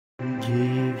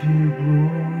Give you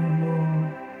glory,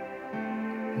 Lord,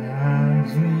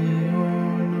 as we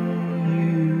honor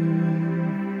you.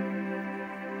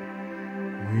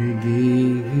 We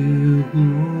give you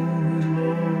glory,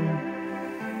 Lord,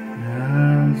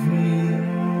 as we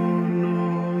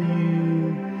honor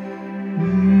you.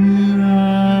 You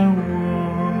are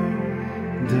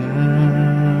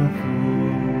wonderful.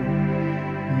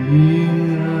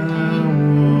 You are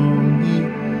worthy,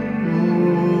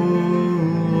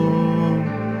 Lord.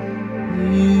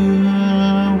 You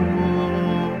are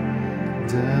wonderful.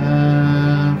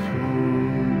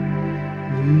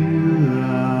 You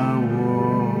are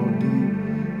worthy,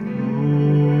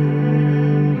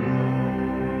 Lord.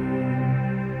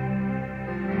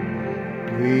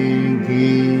 We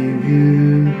give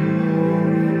you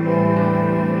glory,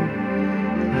 Lord,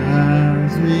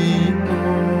 as we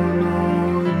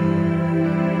honor you.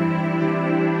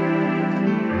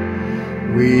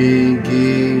 We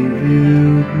give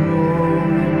you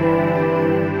glory,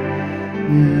 Lord,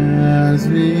 as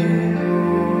we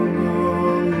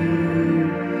honor you.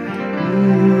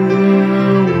 You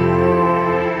are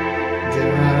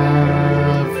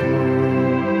wonderful.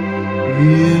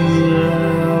 You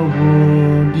are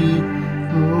worthy,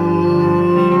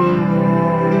 Lord.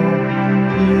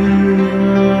 You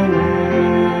are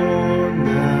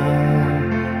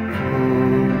wonderful.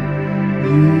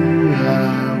 You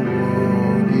are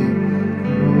worthy,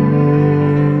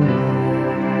 Lord.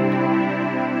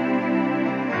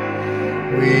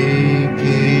 We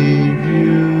give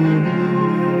you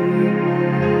glory,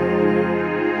 Lord,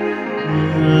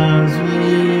 as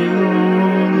we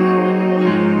honor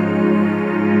you.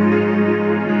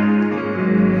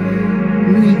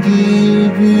 We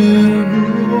give you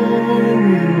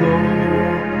glory, Lord,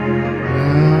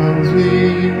 as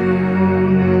we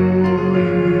honor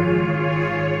you.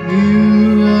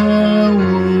 You are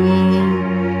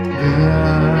wonderful.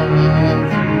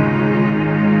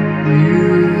 You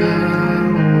are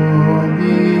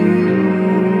worthy,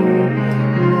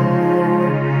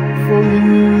 Lord, for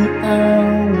you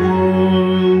are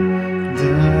wonderful.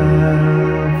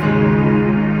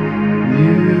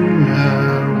 You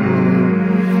are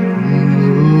worthy,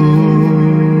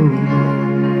 Lord.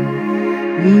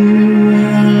 You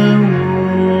are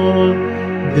wonderful.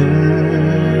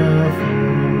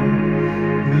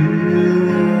 You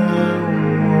are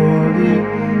worthy,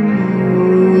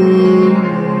 Lord.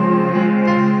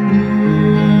 You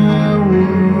are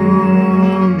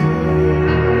wonderful.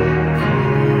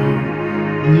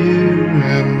 You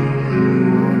are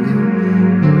worthy,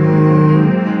 Lord.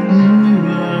 You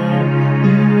are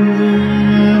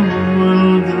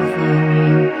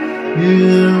wonderful.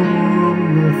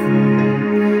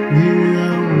 You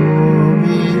are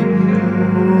worthy, Lord.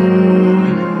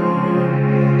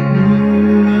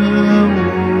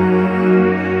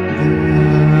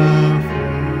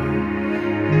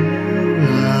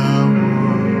 You are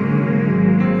wonderful.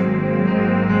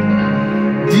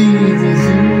 Jesus,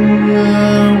 you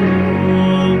are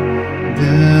wonderful.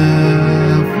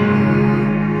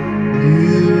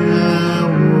 You are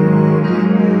worthy,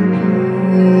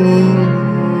 Lord.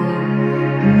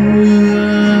 You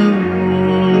are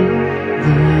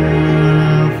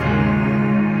wonderful.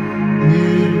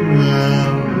 You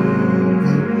are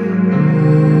worthy,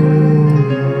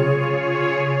 Lord.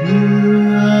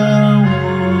 You are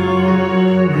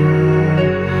wonderful.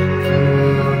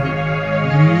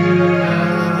 You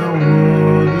are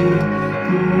worthy,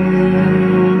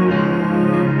 Lord.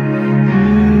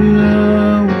 You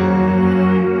are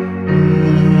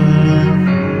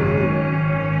wonderful.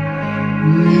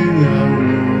 You are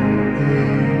worthy,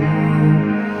 Lord.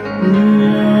 You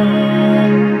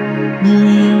are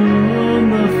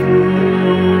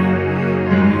wonderful,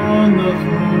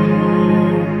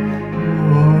 wonderful,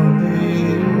 worthy,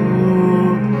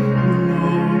 Lord.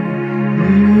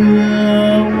 You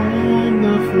are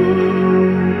wonderful,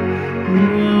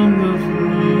 wonderful,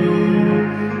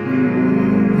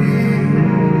 worthy,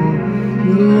 Lord.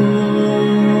 You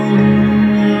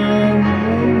are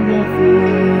wonderful,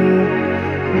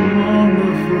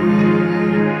 wonderful,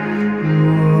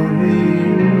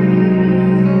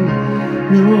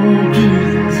 Lord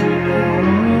Jesus, you are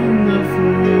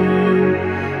wonderful,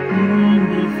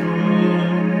 wonderful.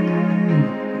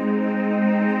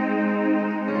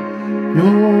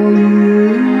 Lord,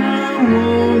 you are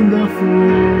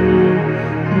wonderful,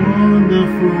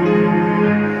 wonderful,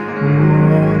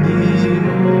 worthy,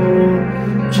 Lord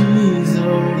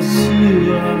Jesus,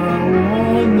 you are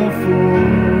wonderful,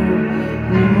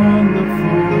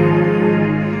 wonderful,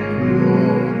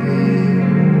 worthy.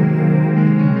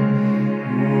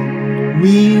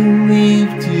 We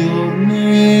lift your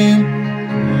name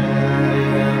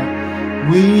higher.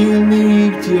 We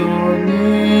lift your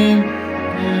name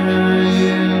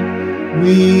higher.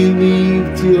 We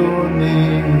lift your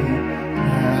name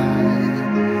higher.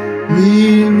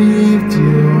 We lift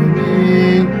your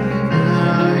name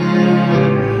higher.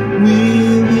 We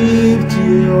lift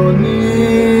your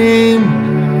name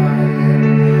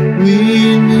higher. We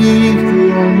lift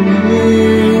your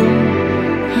name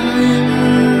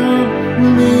higher. We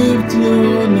lift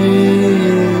your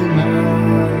name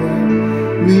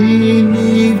higher. We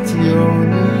lift your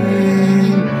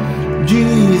name,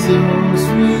 Jesus.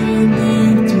 We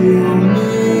lift your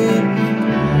name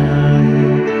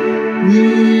higher. We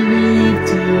lift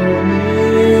your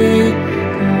name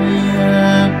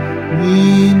higher. We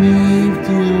lift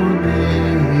your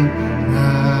name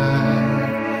higher.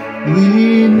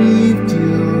 We lift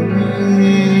your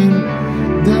name,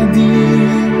 Daddy.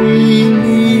 We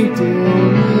lift your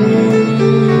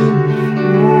name.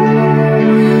 Oh,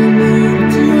 we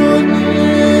lift your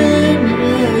name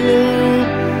higher.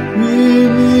 We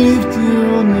lift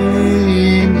your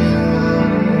name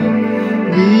higher.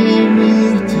 We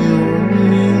lift your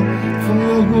name for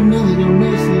your goodness and your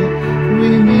mercy. We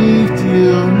lift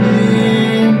your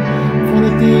name for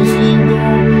the things you do.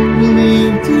 We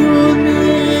lift your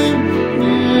name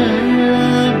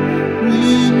higher. We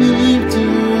lift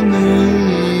your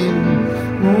name.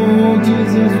 Oh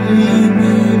Jesus, we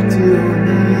lift your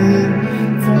name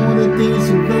for the things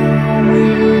you do. We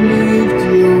lift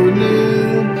your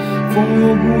name for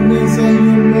your goodness and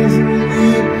your mercy. We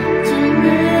lift your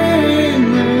name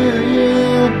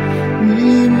higher. We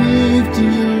lift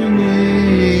your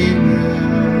name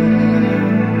higher.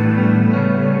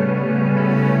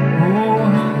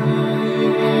 Oh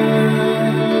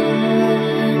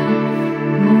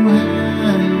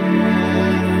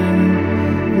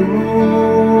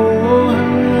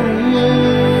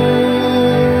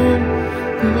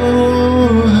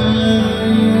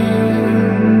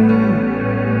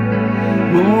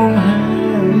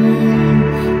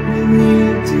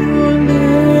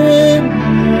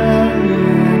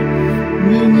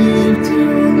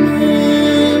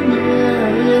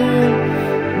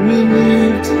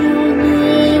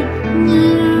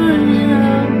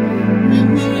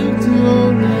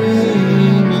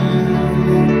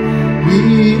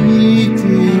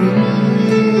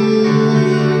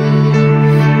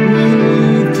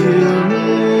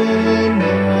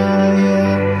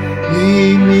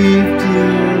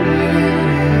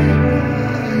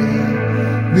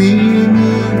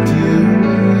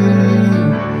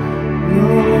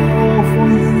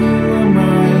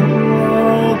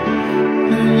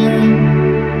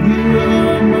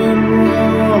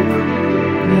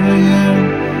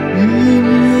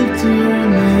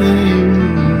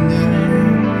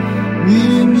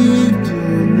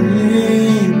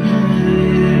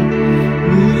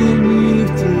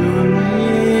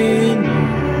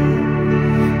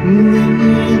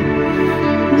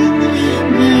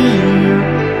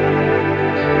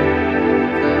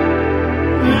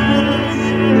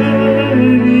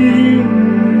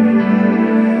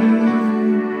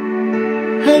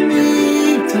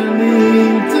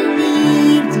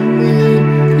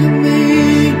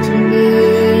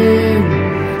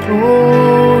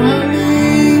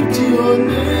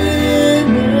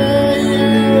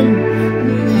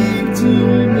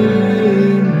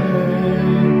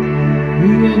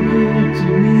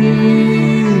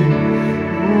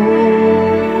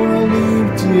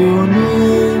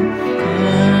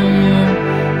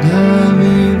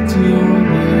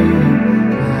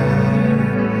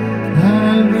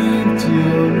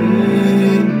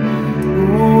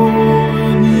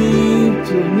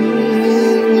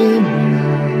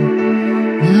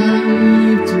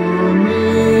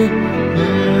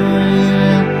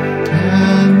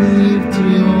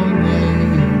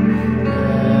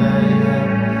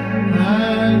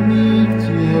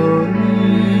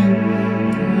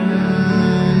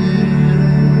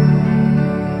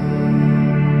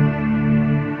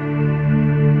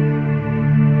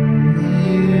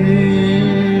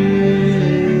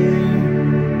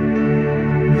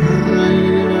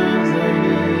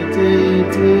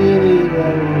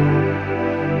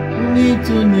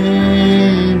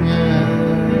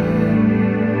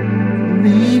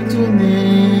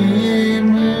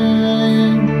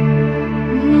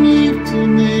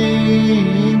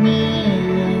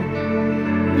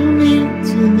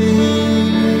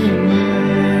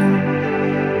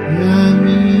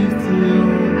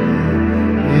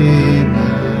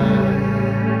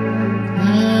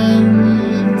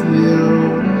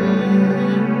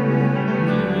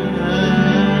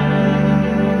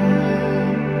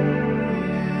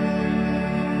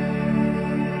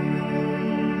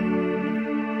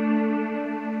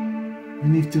We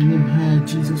lift your name high,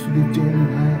 Jesus. We lift your name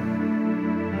high.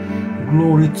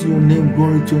 Glory to your name, O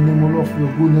Lord, for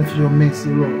your goodness, for your mercy,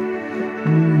 Lord.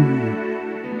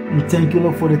 We thank you,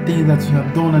 Lord, for the things that you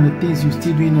have done and the things you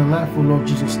still do in your life, O Lord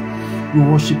Jesus. We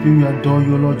worship you, we adore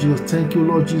you, Lord Jesus. Thank you,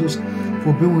 Lord Jesus,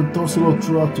 for being with us, Lord,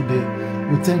 throughout today.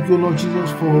 We thank you, Lord Jesus,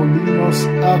 for leading us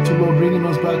out, Lord, bringing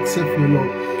us back safely, Lord.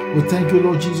 We thank you,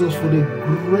 Lord Jesus, for the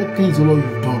great things, Lord,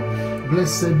 you've done.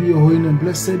 Blessed be your holy name.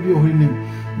 Blessed be your holy name.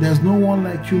 There's no one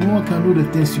like you. No one can do the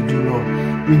things you do, Lord.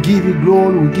 We give you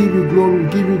glory. We give you glory. We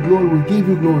give you glory. We give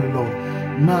you glory, Lord.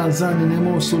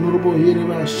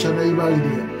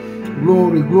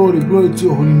 Glory, glory, glory to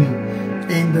your holy name.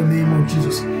 In the name of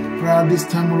Jesus. For at this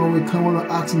time, Lord, we come, Lord,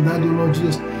 asking that, Lord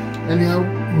Jesus. Anyhow,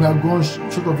 we have gone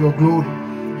short of your glory.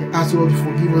 We ask, Lord, to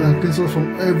forgive us and cleanse us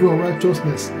from every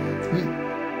unrighteousness.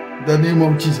 In the name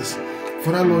of Jesus.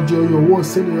 For that, Lord, your word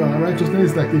said that your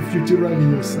righteousness is like a filthy rag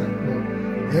in your sight, Lord.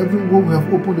 Everywhere we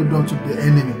have opened the door to the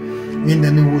enemy. In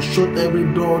the name, we'll shut every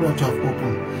door that you have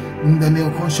opened. In the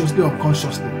name, consciously or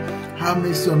unconsciously. Have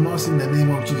mercy on us in the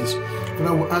name of Jesus. For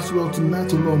that, we'll ask, Lord,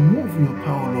 tonight, Lord, move your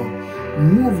power, Lord.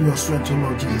 Move your strength,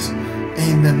 Lord Jesus.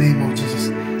 In the name of Jesus.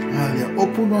 Hallelujah.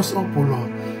 Open us up, O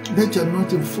Lord. Let your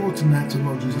anointing fall tonight,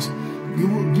 Lord Jesus.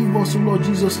 Give us, Lord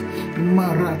Jesus,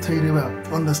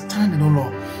 understanding, O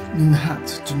Lord, in the heart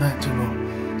tonight, O Lord.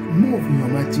 Move in your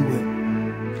mighty way.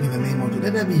 In the name of Jesus.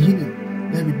 Let there be healing.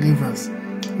 Let there be deliverance.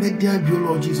 Let there be, O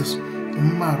Lord Jesus,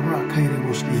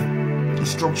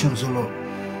 instructions, O Lord.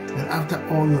 And after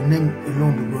all, your name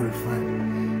alone be glorified.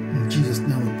 In Jesus'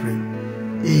 name we pray.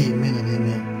 Amen and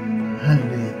amen.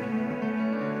 Hallelujah.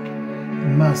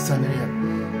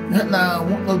 Now, I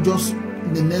want to just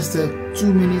in the next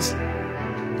 2 minutes,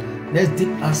 let's dip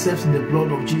ourselves in the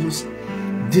blood of Jesus.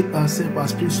 Dip ourselves, our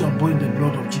spiritual and body in the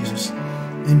blood of Jesus.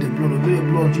 In the blood of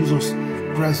Jesus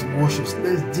Christ washes.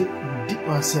 Let's dip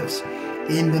ourselves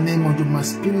in the name of my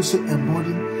spiritual and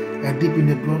body. I dip in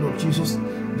the blood of Jesus.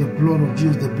 The blood of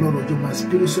Jesus, the blood of Jesus, my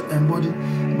spiritual and body,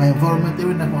 my environment,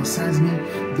 everything that concerns me,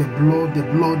 the blood, the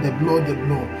blood, the blood, the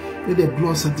blood. Let the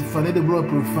blood sanctify, let the blood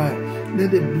purify, let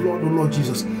the blood, of Lord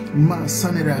Jesus, my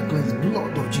sanity cleanse,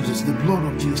 blood of Jesus, the blood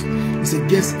of Jesus. It's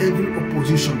against every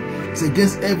opposition, it's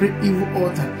against every evil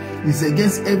altar, it's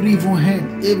against every evil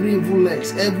hand, every evil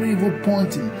legs, every evil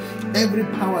pointing, every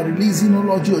power releasing, oh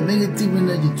Lord, your negative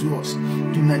energy to us.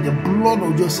 Tonight, the blood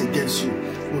of Jesus against you.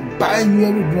 We bind you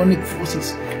every demonic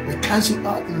forces. We cast you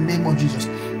out in the name of Jesus.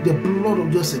 The blood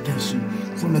of Jesus against you.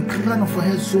 From the crown of our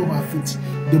head to our feet.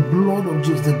 The blood of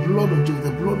Jesus. The blood of Jesus.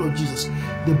 The blood of Jesus.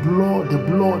 The blood. The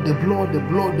blood. The blood. The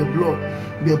blood. The blood.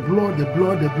 The blood. The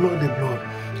blood. The blood. The blood.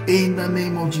 In the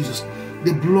name of Jesus.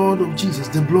 The blood of Jesus.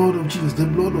 The blood of Jesus. The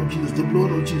blood of Jesus. The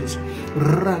blood of Jesus.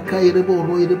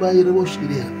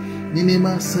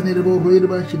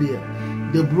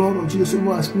 The blood of Jesus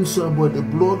over our spiritual body. The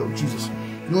blood of Jesus.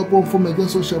 No weapon formed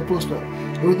against us shall prosper.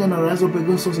 Every time that rise up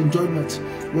against us in judgment,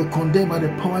 we are condemned by the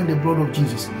power and the blood of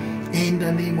Jesus. In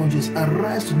the name of Jesus,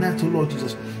 arise tonight, O Lord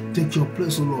Jesus. Take your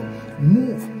place, O Lord.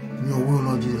 Move in your will,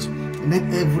 Lord Jesus. Let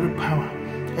every power,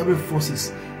 every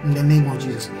forces, in the name of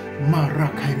Jesus,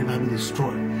 be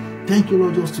destroyed. Thank you,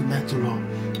 Lord, just tonight, O Lord.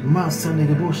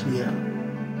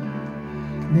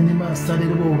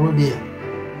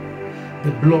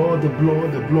 The blood, the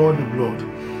blood, the blood, the blood.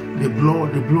 The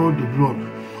blood, the blood, the blood.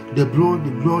 The blood,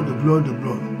 the blood, the blood, the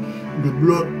blood. The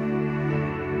blood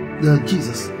of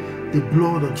Jesus. The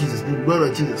blood of Jesus. The blood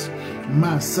of Jesus.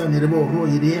 My son, the blood,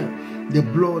 the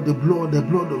blood, the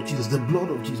blood of Jesus. The blood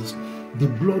of Jesus. The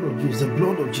blood of Jesus. The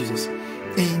blood of Jesus.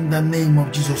 In the name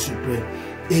of Jesus we pray.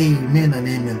 Amen and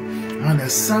amen. And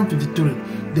Psalm 23.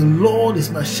 The Lord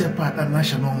is my shepherd and I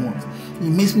shall not want. He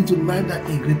makes me to lie down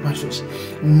in green pastures.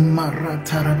 He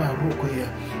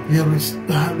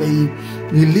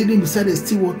lead me beside the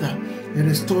still water. He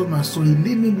restored my soul. He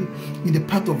lead me in the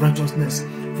path of righteousness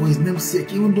for his name's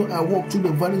sake. Even though I walk through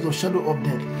the valleys of shadow of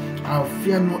death, I'll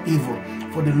fear no evil,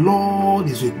 for the Lord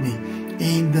is with me.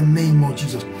 In the name of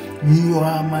Jesus, you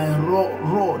are my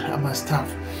rod and my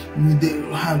staff.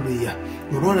 Hallelujah.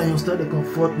 Your rod and your staff, they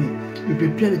comfort me. You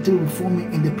prepare the table before me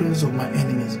in the presence of my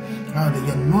enemies.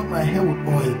 Hallelujah. Anoint my head with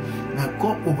oil. My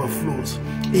cup overflows.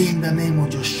 In the name of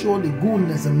Jesus, surely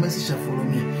goodness and mercy shall follow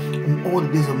me in all the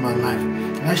days of my life.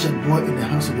 And I shall dwell in the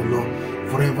house of the Lord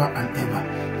forever and ever.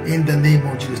 In the name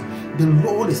of Jesus, the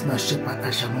Lord is my shepherd,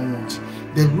 I shall not want.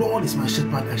 The Lord is my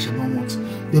shepherd, I shall not want.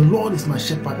 The Lord is my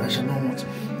shepherd, I shall not want.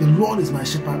 The Lord is my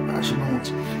shepherd, I shall not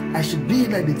want. I should be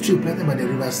like the tree planted by the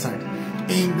riverside.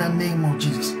 In the name of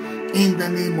Jesus. In the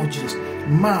name of Jesus.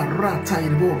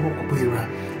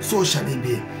 So shall it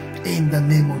be. In the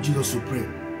name of Jesus we pray.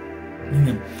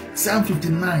 Amen. Psalm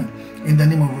 59 in the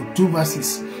name of 2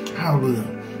 verses. Hallelujah.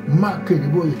 Mark the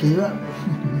boy here.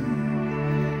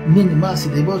 Many mass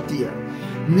the botia.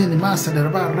 Many mass the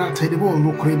rat the ball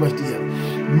look rebatia.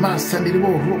 Mass the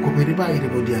ball rock of the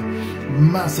bodia.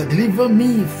 Master, deliver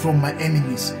me from my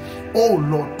enemies. Oh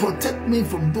Lord, protect me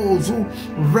from those who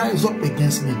rise up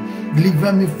against me.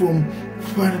 Deliver me from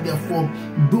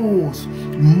those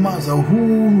Master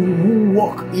who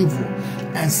walk evil,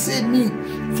 and save me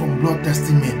from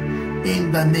bloodthirsty men.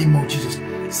 In the name of Jesus,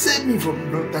 save me from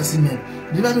bloodthirsty men.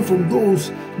 Deliver me from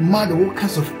those mad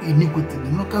workers of iniquity, the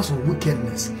workers of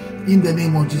wickedness. In the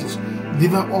name of Jesus,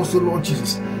 deliver also, Lord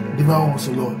Jesus. Deliver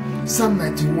also, Lord. Psalm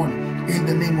 91. In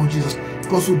the name of Jesus,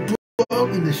 because we dwell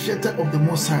in the shelter of the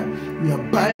Most High, we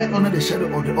abide under the shadow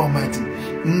of the Almighty.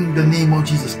 In the name of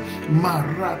Jesus, I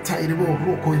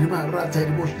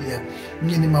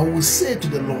will say to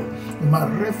the Lord, my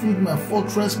refuge, my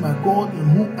fortress, my God, in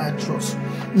whom I trust.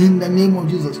 In the name of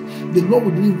Jesus, the Lord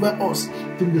will deliver us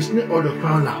from the snare of the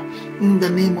fowler. In the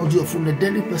name of Jesus, from the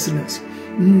deadly pestilence.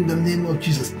 In the name of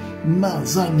Jesus,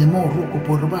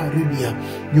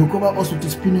 you cover us with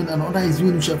his pinion, and under his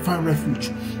wing we shall find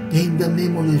refuge. In the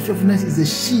name of Jesus, faithfulness is a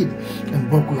shield and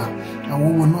buckler, and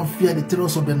we will not fear the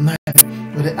terrors of the night,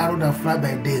 or the arrow that fly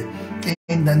by day.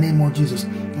 In the name of Jesus,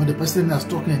 or the person that's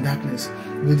talking in darkness,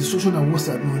 the destruction of words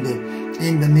that no there.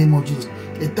 In the name of Jesus,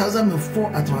 1,000 may fall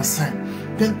at our side,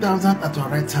 10,000 at our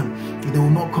right hand, but they will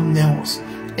not come near us.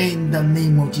 In the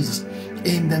name of Jesus.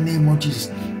 In the name of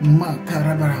Jesus, we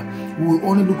will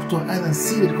only look to our eyes and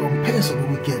see the recompense of the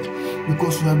wicked,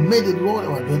 because we have made the Lord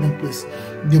our dwelling place,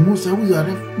 the Most High, who is our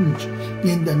refuge.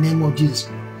 In the name of Jesus.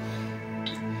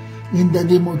 In the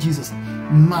name of Jesus. The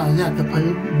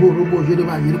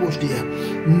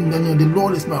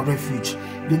Lord is my refuge.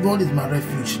 The Lord is my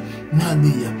refuge.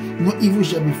 No evil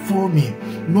shall befall me.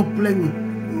 No plague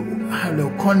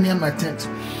will come near my tent.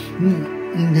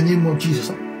 In the name of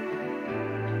Jesus.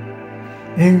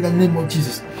 In the name of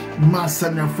Jesus,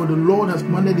 Master, for the Lord has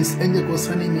commanded his angel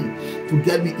concerning me to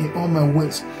guide me in all my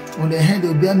ways. On the hand, they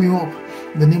will bear me up.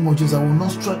 In the name of Jesus, I will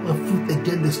not strike my foot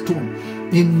against the stone.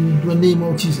 In the name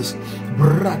of Jesus, I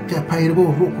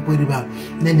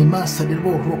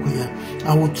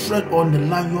will tread on the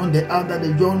lion, the other,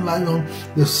 the young lion,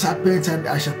 the serpent, and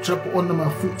I shall trample under my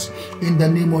foot. In the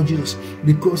name of Jesus,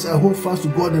 because I hold fast to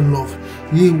God in love,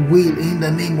 He will, in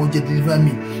the name of Jesus, deliver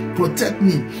me, protect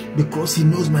me, because He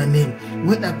knows my name.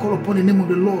 When I call upon the name of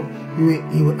the Lord,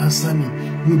 He will answer me.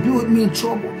 He will be with me in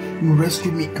trouble. He will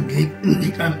rescue me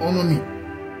and honor me.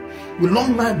 With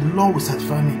long life, the Lord will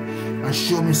satisfy me and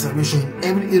show me salvation in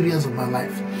every areas of my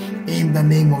life. In the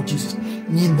name of Jesus.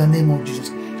 In the name of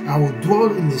Jesus. I will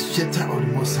dwell in the shelter of the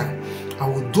Most High. I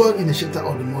will dwell in the shelter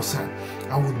of the Most High.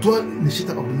 I will dwell in the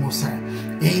shelter of the Most High.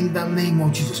 In the name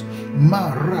of Jesus.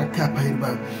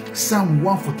 Psalm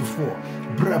 144.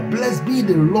 Blessed be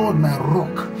the Lord my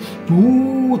rock,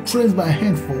 who trains my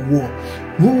hand for war,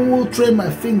 who will train my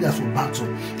fingers for battle.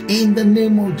 In the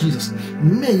name of Jesus.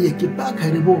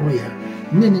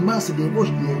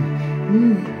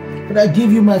 But I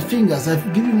give you my fingers, I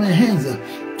give you my hands,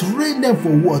 train them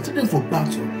for war, train them for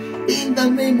battle. In the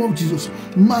name of Jesus,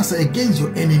 Master, against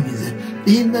your enemies.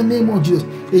 In the name of Jesus,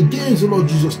 against the Lord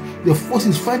Jesus, the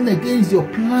forces fighting against your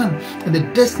plan and the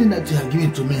destiny that you have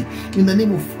given to me. In the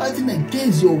name of fighting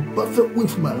against your perfect will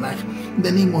for my life. In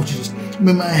the name of Jesus,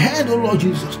 may my hand, oh Lord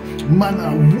Jesus, man,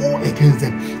 I war against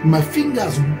them. My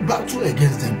fingers battle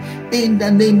against them. In the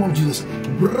name of Jesus.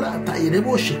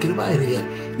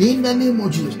 In the name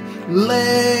of Jesus,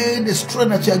 let the strength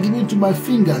that you are giving to my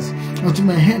fingers and to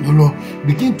my hand, oh Lord,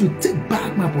 begin to take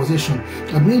back my possession.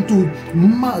 I begin to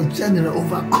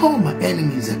overcome my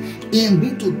enemies and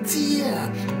begin to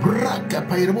tear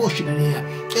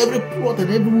every plot and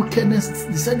every wickedness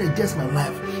designed against my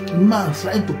life, man,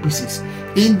 flying to pieces.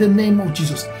 In the name of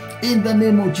Jesus. In the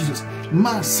name of Jesus. In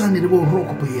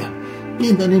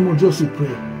the name of Jesus we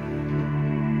pray.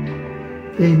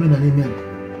 Amen and amen.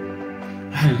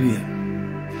 Hallelujah.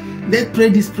 Let's pray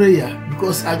this prayer,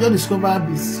 because I just discovered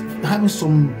this having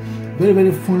some very,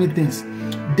 very funny things.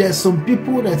 There's some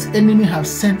people that enemy have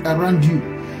sent around you.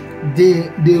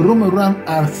 They roam around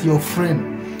as your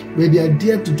friend, but they are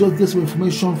there to just get some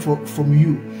information from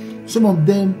you. Some of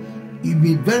them, you'll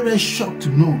be very, very shocked to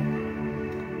know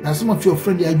that some of your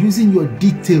friends, they are using your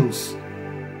details,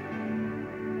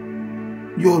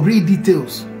 your real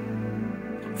details,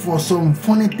 for some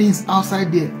funny things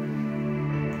outside there.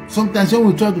 Sometimes when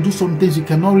we try to do some things, you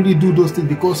cannot really do those things,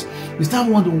 because you start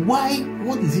wondering why,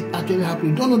 what is it actually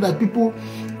happening? You don't know that people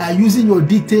are using your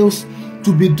details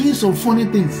to be doing some funny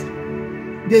things.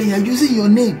 They are using your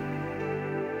name.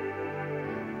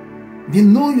 They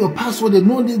know your password. They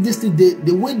know this thing.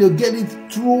 The way they get it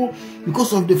through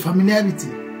because of the familiarity.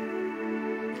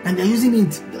 And they're using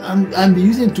it, and they're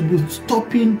using it to be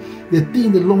stopping the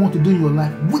thing the Lord wants to do in your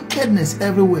life. Wickedness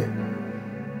everywhere.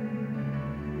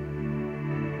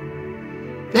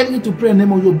 Let me to pray in the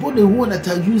name of your body, the one that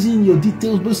are using your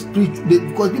details, because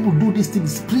people do these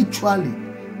things spiritually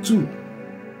too.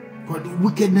 But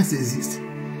wickedness exists.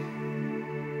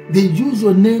 They use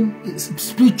your name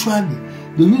spiritually.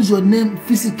 They use your name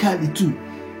physically too.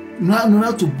 You know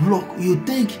how to block. You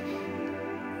think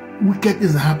wicked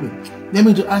things happen. Let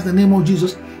me to ask the name of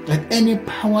Jesus that any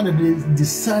power that is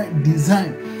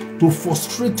designed to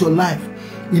frustrate your life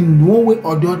in one way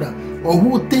or the other, or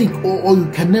who think or you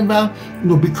can never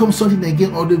become something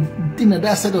again, or the thing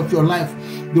that side of your life,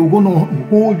 they're going to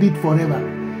hold it forever.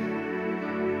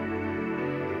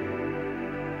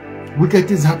 Wicked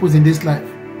things happens in this life.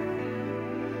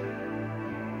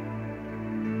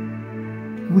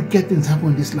 Wicked things happen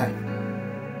in this life.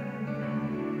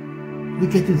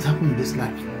 Wicked things happen in this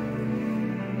life.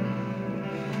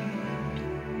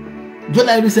 Just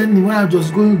like recently, when I was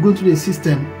just going through the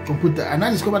system computer, and I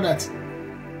discovered that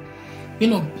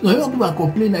people are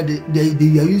complaining that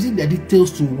they are using their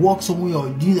details to work somewhere or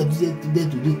use their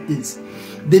details to do things.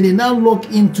 Then they now log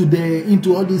into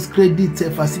all these credit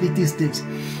facilities things.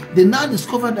 They now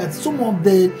discover that some of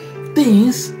the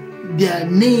things, their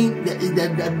name that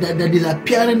is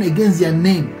appearing against their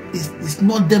name is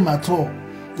not them at all.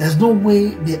 There's no way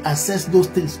they access those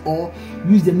things or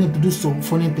use their name to do some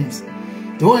funny things.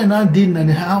 The one now did, and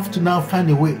they have to now find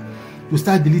a way to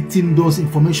start deleting those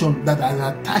information that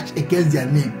are attached against their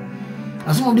name.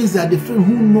 And some of these are the friend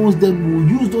who knows them will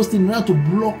use those things now to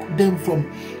block them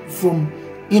from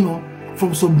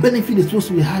some benefit they're supposed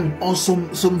to be having, or some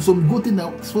good thing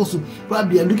they're supposed to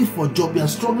probably are looking for a job, they are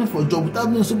struggling for a job without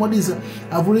knowing somebody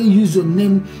have already used your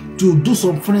name to do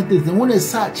some funny things. And when they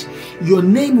search, your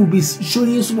name will be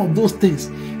showing you some of those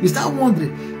things. You start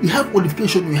wondering, you have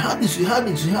qualification, you have this, you have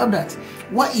this, you have that.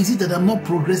 Why is it that I'm not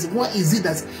progressing? Why is it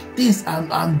that things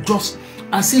are just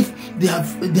as if they have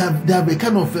a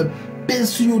kind of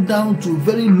pencil you down to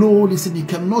very low? Listen, you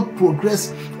cannot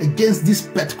progress against these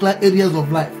particular areas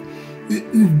of life.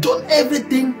 You've done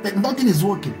everything, but nothing is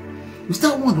working. You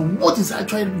start wondering what is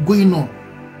actually going on.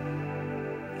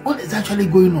 What is actually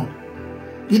going on?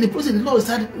 In the process, the Lord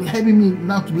started helping me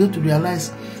now to be able to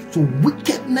realize, so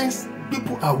wickedness,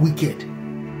 people are wicked.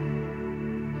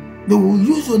 They will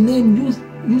use your name, use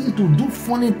it to do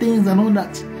funny things and all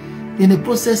that. In the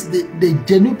process, the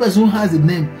genuine person who has the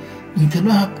name, you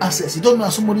cannot have access. You don't know how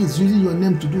somebody is using your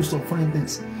name to do some funny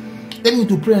things. Let me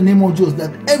to pray in the name of Jesus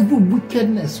that every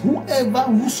wickedness,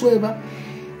 whosoever,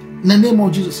 in the name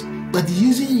of Jesus, that is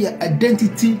using your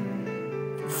identity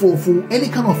for any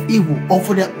kind of evil or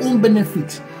for their own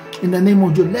benefit, in the name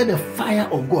of Jesus, let the fire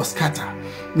of God scatter.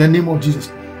 In the name of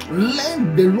Jesus,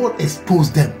 let the Lord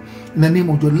expose them. In the name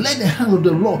of Jesus, let the hand of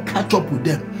the Lord catch up with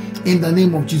them. In the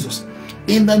name of Jesus.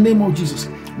 In the name of Jesus.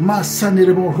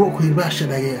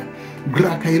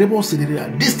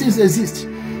 These things exist.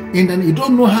 And then you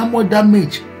don't know how much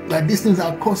damage that these things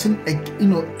are causing,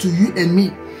 to you and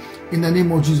me. In the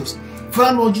name of Jesus.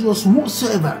 Father Lord Jesus,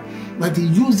 whosoever that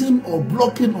is using or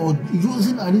blocking or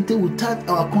using anything without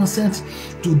our consent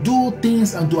to do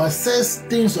things and to access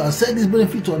things, to access this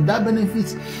benefit or that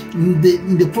benefit, in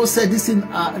the process, these things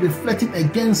are reflecting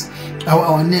against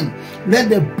our name. Let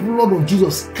the blood of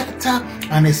Jesus scatter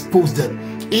and expose them.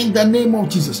 In the name of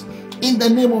Jesus. In the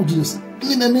name of Jesus.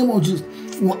 In the name of Jesus.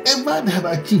 Whatever they have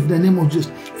achieved in the name of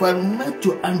Jesus, for let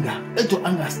your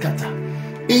anger scatter.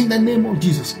 In the name of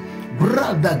Jesus.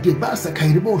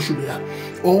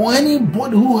 Or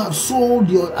anybody who has sold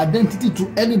your identity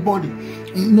to anybody,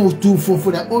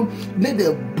 for their own, let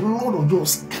the blood of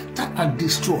Jesus scatter and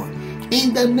destroy.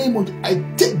 In the name of Jesus, I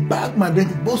take back my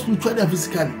identity, both spiritually and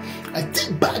physically. I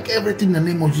take back everything in the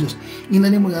name of Jesus. In the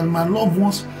name of Jesus, my loved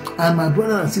ones and my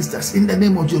brothers and sisters, in the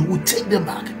name of Jesus, we take them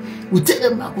back. We take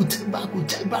them back, we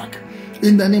take back.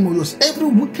 In the name of Jesus. Every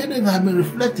wickedness that has been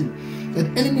reflecting,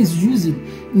 that the enemy is using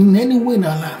in any way in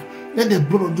our life, let the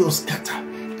blood of Jesus scatter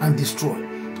and destroy.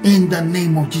 In the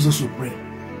name of Jesus we pray.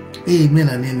 Amen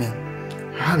and amen.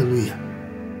 Hallelujah.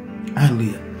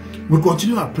 Hallelujah. We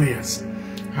continue our prayers.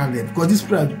 Hallelujah. Because this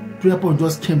prayer point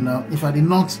just came now. If I did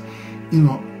not,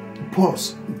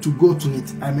 pause to go to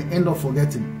it, I may end up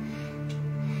forgetting.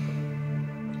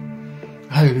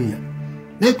 Hallelujah.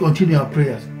 Let's continue our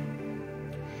prayers.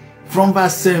 From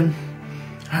verse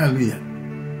hallelujah.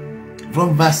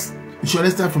 From verse,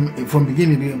 let's start from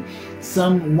beginning again.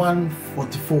 Psalm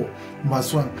 144,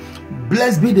 verse 1.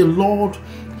 Blessed be the Lord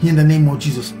in the name of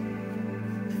Jesus.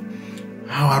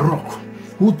 our rock,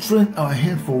 who trained our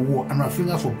hand for war and our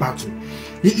finger for battle.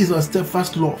 He is our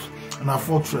steadfast love and our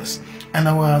fortress, and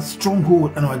our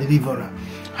stronghold and our deliverer.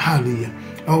 Hallelujah.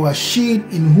 Our shield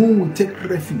in whom we take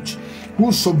refuge,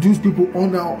 who subdues people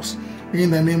under us, in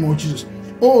the name of Jesus.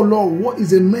 Oh Lord, what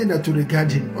is a man that you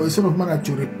regard him, or a son of man that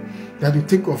you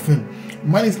think of him?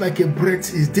 Man is like a breath,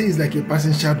 his day is like a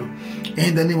passing shadow.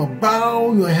 In the name of,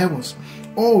 bow your heavens,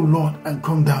 oh Lord, and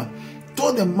come down.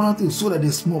 Throw the mountains so that they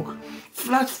smoke.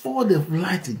 Flash for the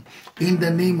lightning in the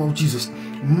name of Jesus.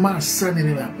 Mass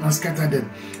and scatter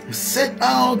them. Set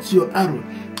out your arrow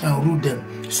and root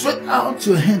them. Stretch out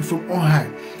your hand from on high.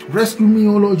 Rescue me,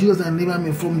 O Lord Jesus, and deliver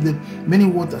me from the many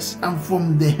waters and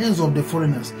from the hands of the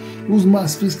foreigners, whose mouth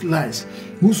speaks lies,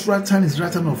 whose right hand is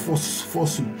right hand of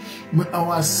falsehood. May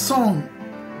our song,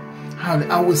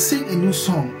 I will sing a new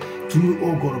song to you,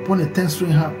 O God, upon a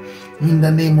 10-string harp, in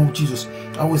the name of Jesus.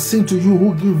 I will sing to you,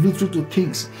 who give victory to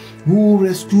kings, who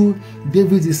rescued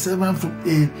David his servant from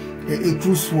a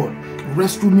cruel sword.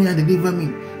 Rescue me and deliver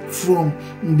me from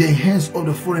the hands of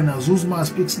the foreigners, whose mouth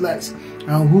speaks lies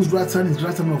and whose right hand is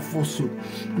right hand of falsehood,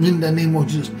 in the name of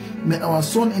Jesus. May our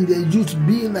son in their youth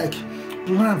be like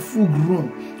plant full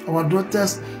grown, our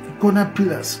daughters corner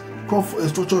pillars, called for a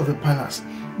structure of a palace.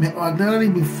 May our granary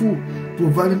be full,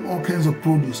 providing all kinds of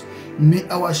produce. May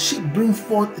our sheep bring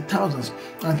forth thousands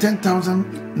and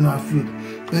 10,000 in our field,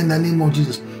 in the name of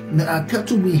Jesus. May our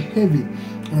cattle be heavy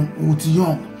with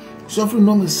young, suffering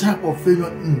no mishap or failure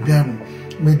in bearing.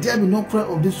 May there be no cry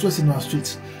of distress in our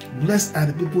streets. Blessed are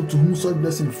the people to whom such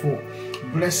blessing fall.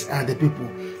 Blessed are the people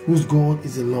whose God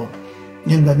is the Lord.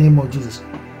 In the name of Jesus.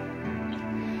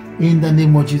 In the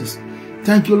name of Jesus.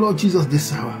 Thank you, Lord Jesus,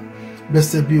 this hour.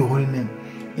 Blessed be your holy name.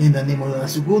 In the name of Jesus.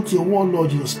 As you go to your word, Lord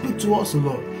Jesus, speak to us, O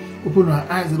Lord. Open our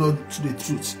eyes, Lord, to the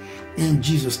truth. In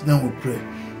Jesus' name we pray.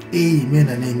 Amen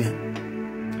and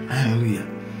amen. Hallelujah.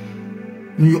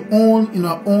 In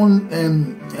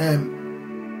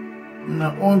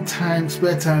our own time,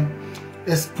 spare time,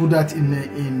 let's put that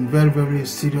in very, very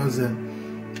serious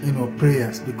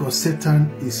prayers, because Satan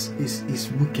is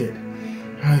wicked.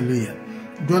 Hallelujah.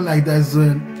 Don't like there's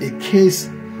a case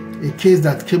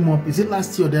that came up. Is it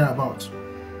last year or thereabout?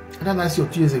 I think last year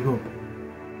or 2 years ago.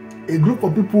 A group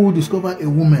of people discovered a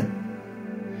woman.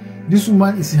 This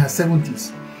woman is in her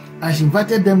 70s, and she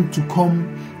invited them to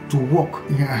come to work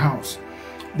in her house.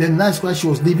 Then that's why she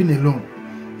was living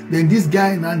alone. Then this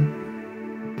guy now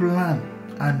planned,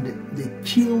 and they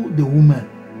killed the woman,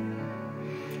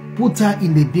 put her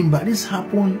in the bimba. This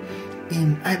happened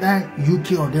in either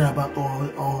UK or thereabout,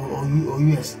 or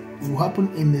US. It will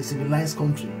happen in a civilized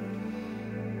country.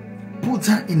 Put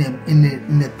her in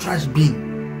a trash bin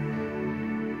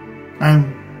and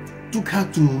took her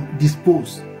to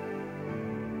dispose.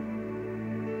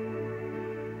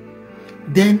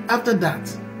 Then after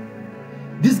that,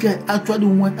 this guy actually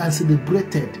went and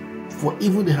celebrated for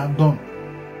evil they have done.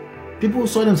 People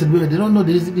saw them celebrate. They don't know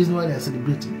the reason why they are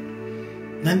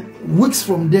celebrating. Then weeks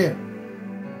from there,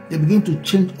 they begin to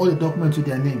change all the documents to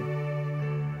their name.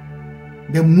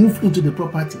 They move into the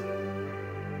property,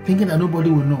 thinking that nobody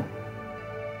will know.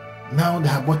 Now they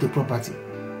have bought the property.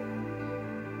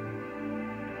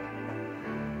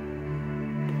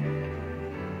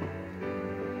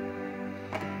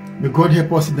 May God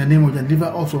help us in the name of Jesus,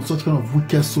 deliver us from such kind of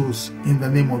wicked souls in the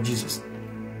name of Jesus.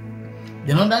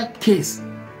 Another case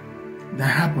that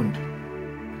happened,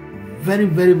 very,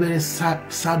 very, very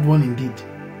sad one indeed.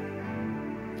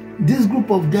 This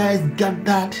group of guys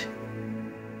gathered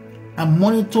and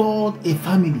monitored a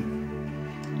family,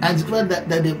 and discovered that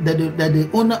the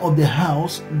owner of the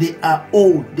house, they are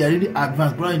old, they are really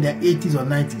advanced, probably in their 80s or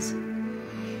 90s,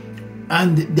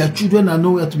 and their children are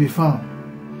nowhere to be found.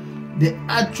 They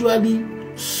actually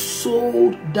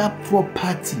sold that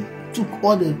property, took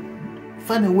all the,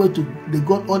 find a way to, they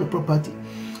got all the property.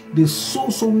 They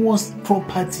sold someone's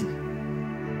property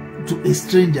to a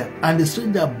stranger, and the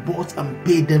stranger bought and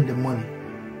paid them the money.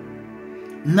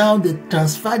 Now they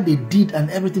transferred the deed and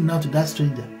everything now to that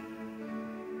stranger.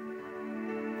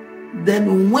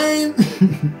 Then when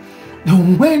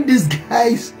these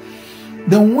guys,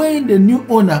 then when the new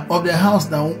owner of the house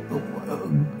now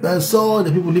saw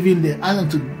the people living there, asked them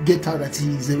to get out that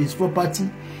his property,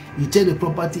 he checked the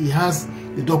property, he has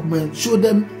the document, showed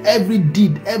them every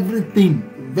deed, everything,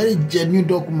 very genuine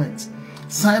documents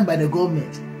signed by the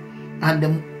government and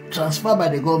then transferred by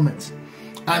the government,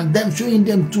 and them showing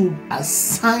them to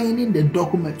assigning the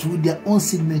document with their own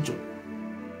signature.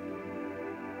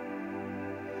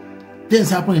 Things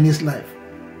happen in his life.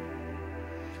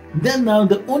 Then now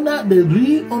the owner, the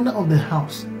real owner of the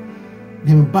house,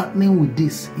 they've been battling with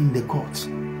this in the courts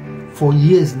for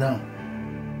years now.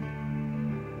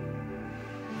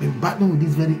 been battling with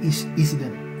this very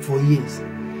incident for years.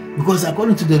 Because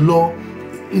according to the law,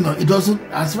 it doesn't,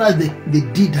 as far as the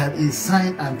deed is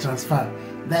signed and transferred,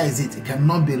 that is it. It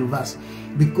cannot be reversed.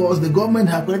 Because the government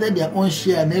have collected their own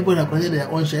share and everybody have collected their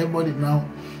own share. Everybody now,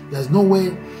 there's no way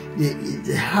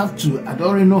they have to. I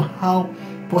don't really know how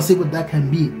possible that can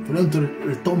be for them to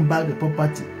return back the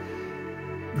property.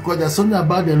 Because there's something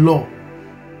about the law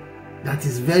that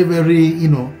is very, very,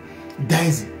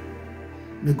 dicey.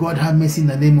 May God have mercy in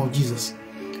the name of Jesus.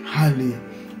 Hallelujah.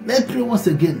 Let's pray once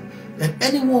again that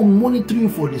anyone monitoring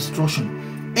for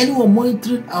destruction, anyone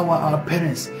monitoring our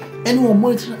parents, anyone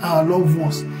monitoring our loved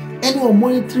ones, anyone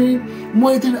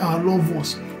monitoring our loved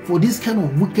ones for this kind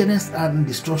of wickedness and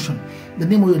destruction, the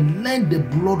name of God, let the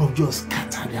blood of Jesus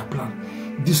scatter their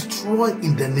plan, destroy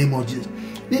in the name of Jesus.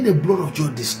 Let the blood of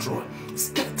Jesus destroy,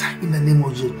 scatter in the name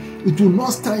of Jesus. It will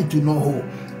not stand, it will not hold.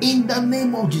 In the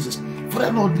name of Jesus,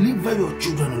 Father Lord, deliver your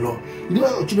children, Lord. Deliver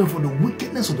your children from the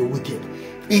wickedness of the wicked.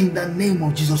 In the name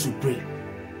of Jesus, we pray.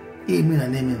 Amen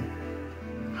and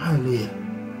amen. Hallelujah.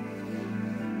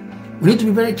 We need to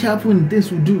be very careful in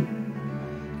things we do.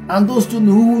 And those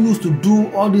students who used to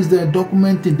do all this, their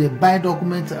documenting, they buy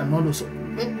documents and all those,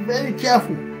 be very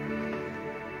careful.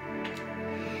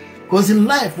 Because in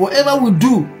life, whatever we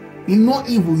do, in no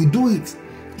evil, you do it,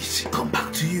 it should come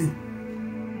back to you.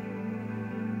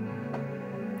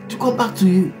 To come back to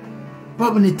you.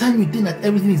 Probably the time you think that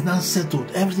everything is now settled,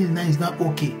 everything is now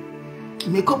okay, it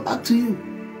may come back to you.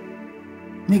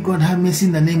 May God have mercy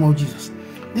in the name of Jesus.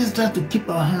 Let's try to keep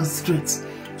our hands straight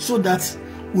so that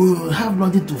we will have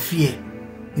nothing to fear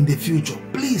in the future.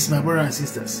 Please, my brothers and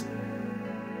sisters.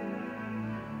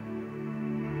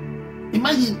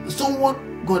 Imagine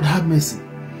someone, God have mercy.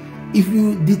 If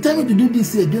you determine to do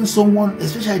this against someone,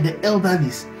 especially the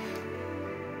elderly,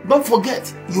 don't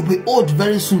forget, you'll be old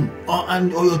very soon,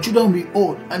 or your children will be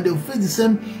old, and they'll face the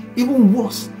same, even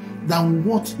worse than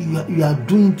what you are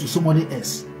doing to somebody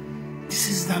else. This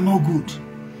is not good.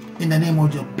 In the name of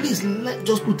Jesus, please let's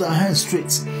just put our hands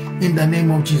straight. In the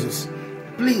name of Jesus,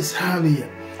 please, hallelujah.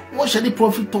 What shall it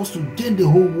profit us to gain the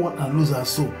whole world and lose our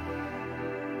soul?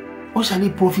 What shall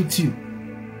it profit you?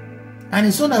 And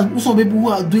it's not that some people who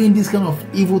are doing this kind of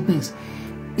evil things,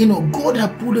 God has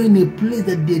put them in a place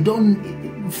that they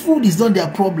don't. Food is not their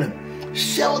problem.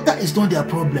 Shelter is not their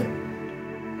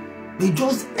problem. They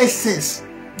just excess.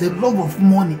 The love of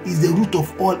money is the root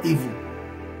of all evil.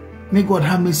 May God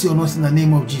have mercy on us in the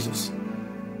name of Jesus.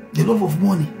 The love of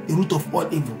money, the root of all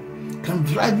evil, can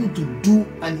drive you to do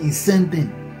an insane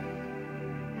thing.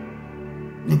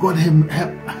 May God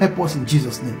help us in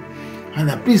Jesus' name.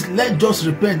 And please, let's just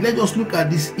repent. Let's just look at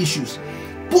these issues.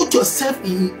 Put yourself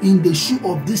in the shoe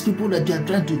of these people that you are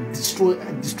trying to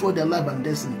destroy their life and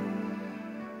destiny.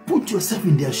 Put yourself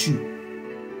in their shoe.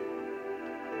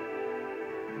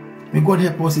 May God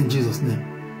help us in Jesus'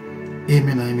 name.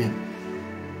 Amen and amen.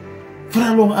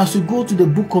 Father Lord, as we go to the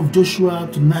book of Joshua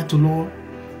tonight, Lord,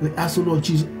 we ask, Lord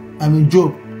Jesus,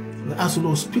 Job, we ask,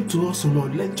 Lord, speak to us,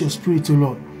 Lord. Let your spirit,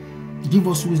 Lord, give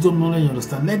us wisdom, knowledge, and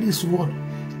understanding. Let this word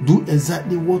do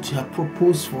exactly what you have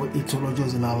proposed for each of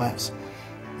us in our lives.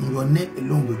 In your name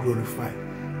alone we glorify.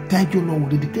 Thank you, Lord.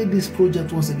 We dedicate this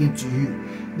project once again to you.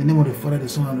 In the name of the Father, the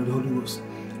Son, and the Holy Ghost.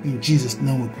 In Jesus'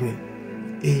 name we pray.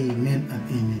 Amen and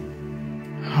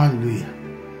amen. Hallelujah.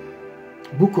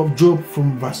 Book of Job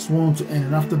from verse 1 to end.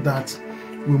 And after that,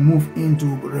 we move into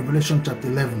Revelation chapter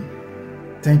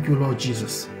 11. Thank you, Lord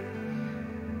Jesus.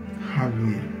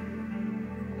 Hallelujah.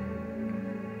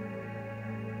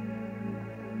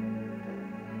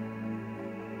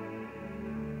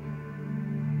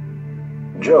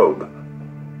 Job,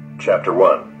 chapter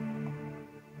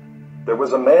 1. There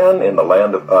was a man in the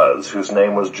land of Uz whose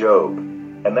name was Job,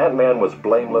 and that man was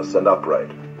blameless and upright,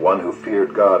 one who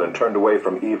feared God and turned away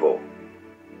from evil.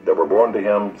 There were born to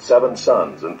him 7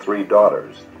 sons and 3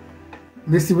 daughters.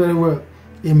 Listen very well.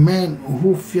 A man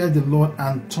who feared the Lord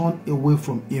and turned away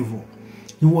from evil.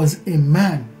 He was a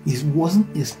man. He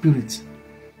wasn't a spirit.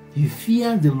 He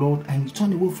feared the Lord and he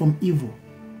turned away from evil.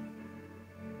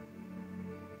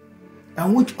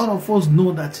 And which all of us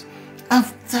know that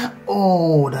after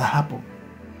all that happened,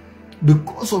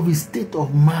 because of his state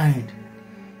of mind,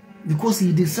 because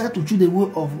he decided to choose the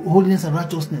way of holiness and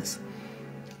righteousness,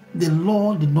 the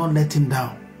Lord did not let him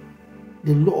down.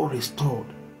 The Lord restored.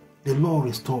 The Lord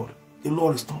restored. The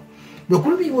Lord restored. But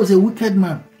if he was a wicked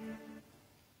man,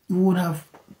 he would have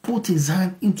put his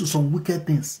hand into some wicked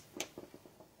things.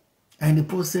 And in the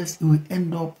process, he will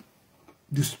end up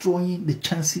destroying the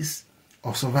chances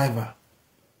of survival.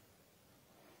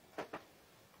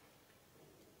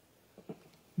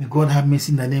 May God have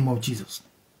mercy in the name of Jesus.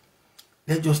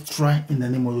 Let's just try in the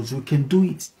name of Jesus. We can do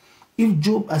it. If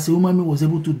Job as a human being was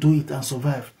able to do it and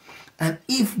survive, and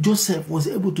if Joseph was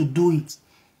able to do it,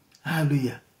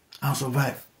 hallelujah, and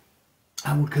survive,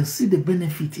 and we can see the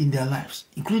benefit in their lives,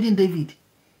 including David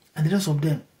and the rest of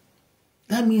them.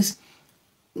 That means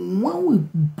when we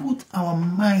put our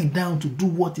mind down to do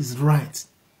what is right,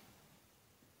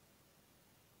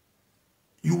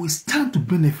 you will stand to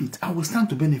benefit. I will stand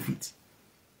to benefit.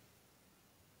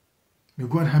 May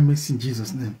God have mercy in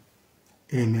Jesus' name.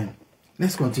 Amen.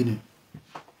 Let's continue.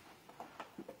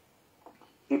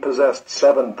 He possessed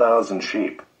 7,000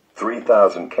 sheep,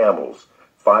 3,000 camels,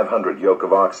 500 yoke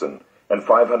of oxen, and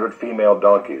 500 female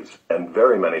donkeys, and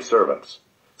very many servants,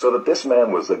 so that this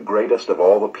man was the greatest of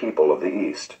all the people of the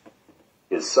East.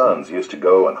 His sons used to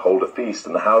go and hold a feast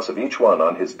in the house of each one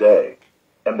on his day,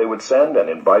 and they would send and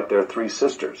invite their 3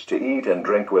 sisters to eat and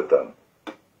drink with them.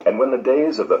 And when the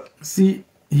days of the... See,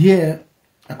 here,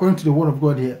 according to the word of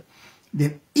God here,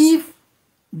 that if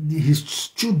his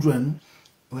children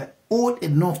were old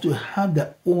enough to have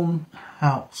their own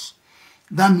house,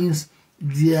 that means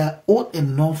they are old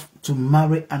enough to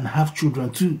marry and have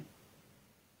children too.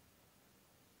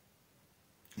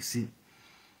 You see,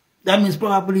 that means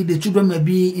probably the children may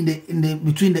be in the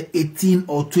between the 18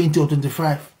 or 20 or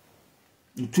 25.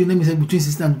 Between, let me say, between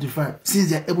 16 and 25, since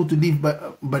they are able to live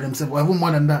by themselves, or even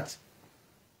more than that.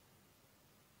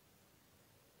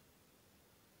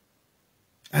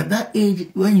 At that age,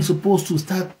 when you're supposed to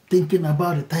start thinking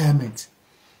about retirement,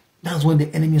 that's when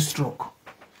the enemy struck,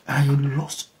 and you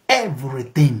lost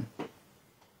everything.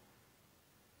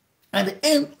 At the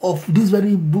end of this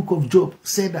very book of Job,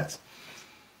 said that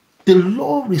the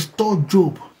Lord restored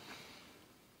Job,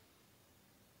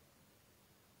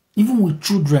 even with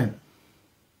children,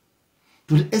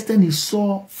 to the extent he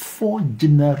saw 4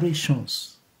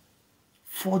 generations.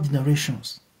 4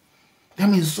 generations. That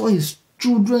means he saw his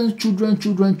children,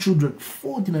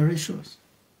 4 generations.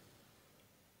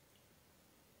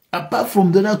 Apart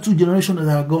from the other 2 generations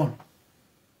that are gone.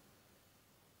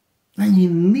 And he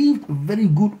lived a very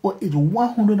good old age,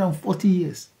 140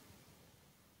 years.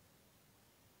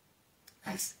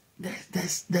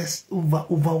 That's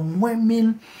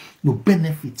overwhelming your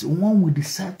benefits when we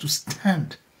decide to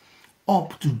stand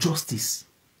up to justice,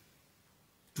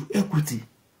 to equity,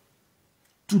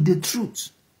 to the truth.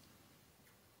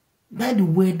 By the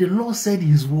way, the Lord said in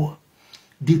his word,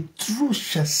 the truth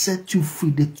shall set you free,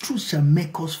 the truth shall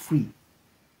make us free.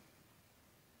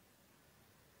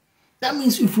 That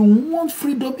means if you want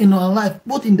freedom in our life,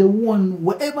 both in the world,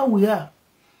 wherever we are,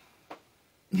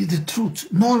 it's the truth,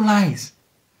 no lies,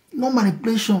 no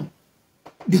manipulation,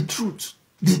 the truth,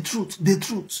 the truth, the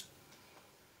truth.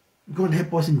 God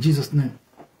help us in Jesus' name.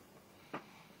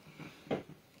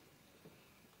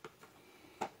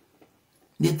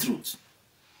 The truth.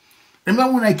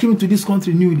 Remember when I came into this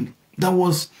country newly, there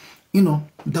was,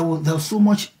 there was so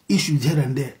much issues here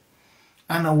and there,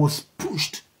 and I was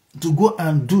pushed to go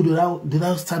and do the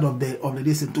other side of the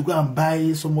distance, to go and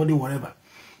buy somebody whatever.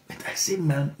 But I said,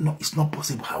 man, no, it's not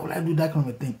possible. How will I do that kind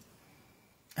of a thing?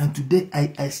 And today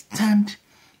I stand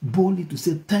boldly to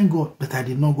say, thank God that I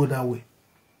did not go that way.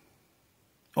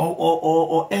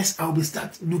 Or else I'll be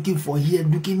start looking for here,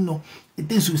 looking, the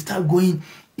things will start going,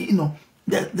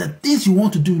 the things you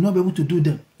want to do, you'll not be able to do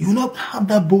them. You will not have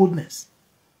that boldness.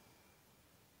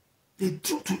 The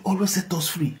truth will always set us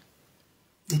free.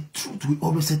 The truth will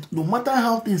always set, no matter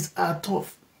how things are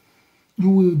tough, you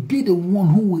will be the one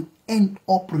who will end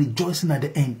up rejoicing at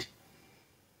the end.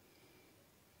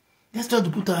 Let's try to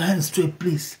put our hands straight,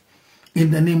 please,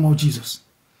 in the name of Jesus.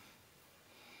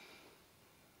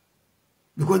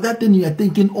 Because that thing you are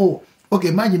thinking, oh, okay,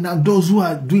 imagine now those who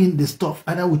are doing the stuff,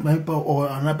 either with my paper or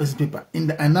another person's paper,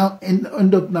 and now end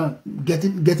up now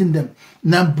getting them,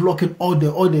 now blocking all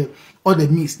the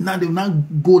means. Now they will now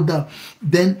go down.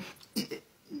 Then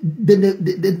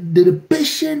the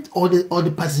patient or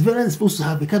the perseverance is supposed to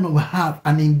have, they kind of have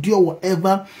and endure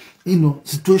whatever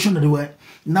situation that they were.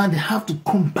 Now they have to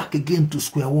come back again to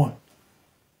square one.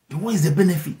 Then what is the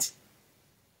benefit?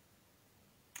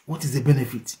 What is the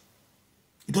benefit?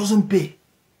 It doesn't pay.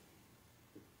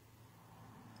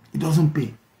 It doesn't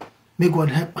pay. May God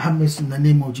have mercy in the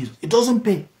name of Jesus. It doesn't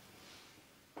pay.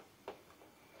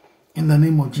 In the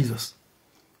name of Jesus.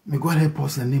 May God help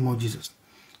us in the name of Jesus.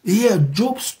 Here,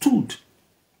 Job stood.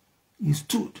 He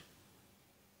stood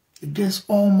against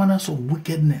all manners of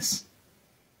wickedness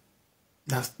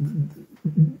that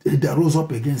rose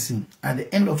up against him. At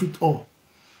the end of it all,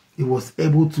 he was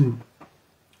able to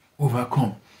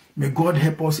overcome. May God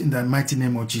help us in the mighty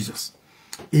name of Jesus.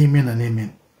 Amen and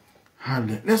amen.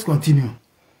 Hallelujah. Let's continue.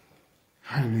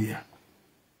 Hallelujah.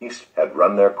 east had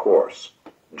run their course.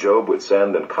 Job would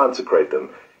send and consecrate them,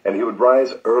 and he would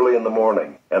rise early in the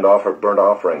morning and offer burnt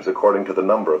offerings according to the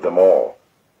number of them all.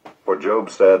 For Job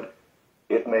said,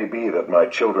 "It may be that my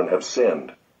children have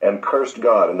sinned, and cursed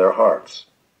God in their hearts."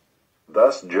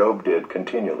 Thus Job did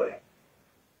continually.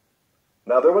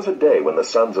 Now there was a day when the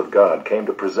sons of God came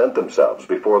to present themselves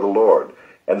before the Lord,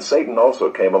 and Satan also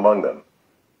came among them.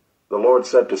 The Lord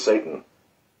said to Satan,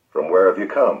 "From where have you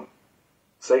come?"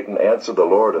 Satan answered the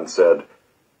Lord and said,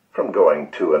 "From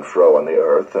going to and fro on the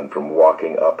earth, and from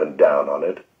walking up and down on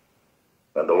it."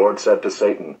 And the Lord said to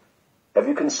Satan, "Have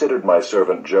you considered my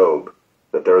servant Job,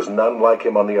 that there is none like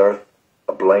him on the earth,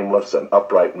 a blameless and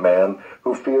upright man,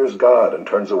 who fears God and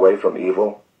turns away from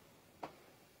evil?"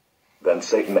 Then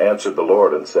Satan answered the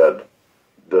Lord and said,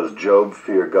 "Does Job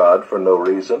fear God for no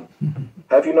reason?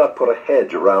 Have you not put a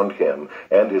hedge around him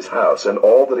and his house and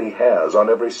all that he has on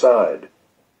every side?"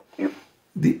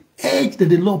 The edge that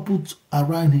the Lord puts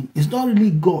around him is not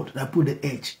really God that put the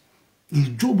edge. It's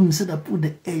Job himself that put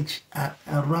the edge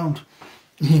around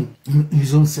him,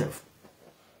 his own self.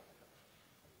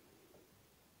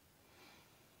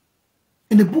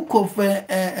 In the book of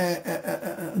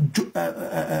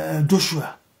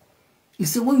Joshua, he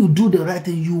said, when you do the right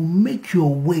thing, you make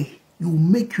your way. You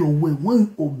make your way. When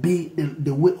you obey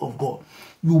the way of God,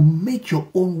 you make your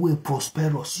own way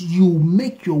prosperous. You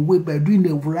make your way by doing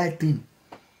the right thing.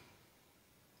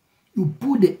 You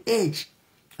put the edge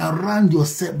around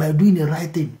yourself by doing the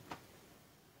right thing.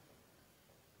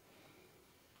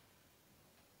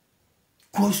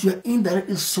 Because you are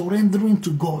indirectly surrendering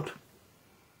to God.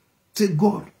 Say,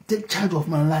 "God, take charge of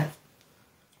my life.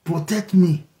 Protect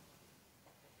me."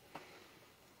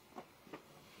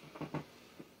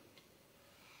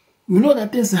 You know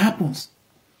that things happens.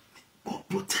 God,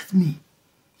 protect me.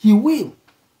 He will.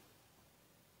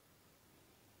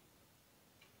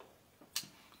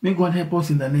 May God help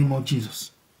us in the name of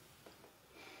Jesus.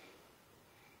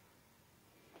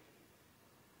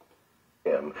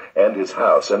 Him and his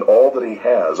house and all that he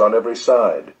has on every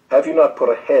side. Have you not put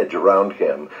a hedge around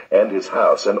him and his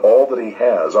house and all that he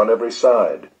has on every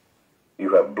side?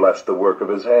 You have blessed the work of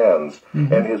his hands,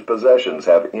 and his possessions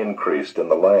have increased in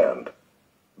the land.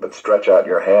 But stretch out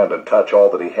your hand and touch all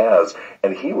that he has,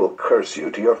 and he will curse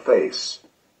you to your face.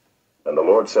 And the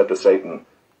Lord said to Satan,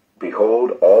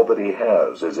 "Behold, all that he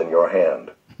has is in your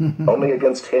hand. Only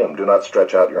against him do not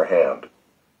stretch out your hand."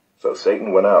 So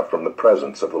Satan went out from the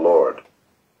presence of the Lord.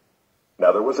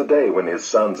 Now there was a day when his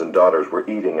sons and daughters were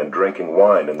eating and drinking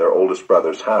wine in their oldest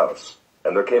brother's house.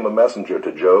 And there came a messenger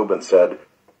to Job and said,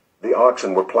 "The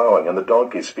oxen were plowing and the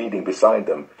donkeys feeding beside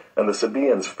them, and the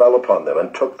Sabaeans fell upon them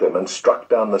and took them and struck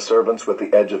down the servants with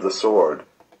the edge of the sword,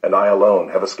 and I alone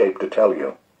have escaped to tell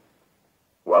you."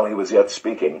 While he was yet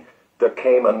speaking, there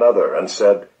came another and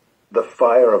said, "The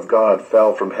fire of God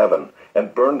fell from heaven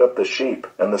and burned up the sheep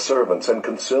and the servants and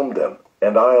consumed them,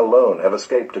 and I alone have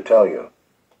escaped to tell you."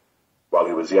 While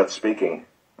he was yet speaking,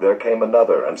 there came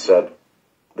another and said,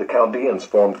 "The Chaldeans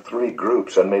formed 3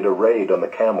 groups and made a raid on the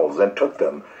camels and took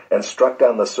them and struck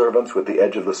down the servants with the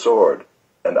edge of the sword,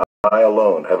 and I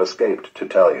alone have escaped to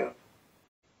tell you."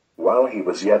 While he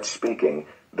was yet speaking,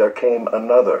 there came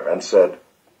another and said,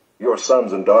 "Your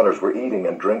sons and daughters were eating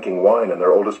and drinking wine in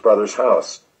their oldest brother's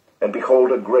house, and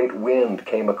behold, a great wind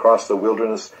came across the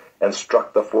wilderness and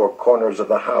struck the 4 corners of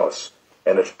the house,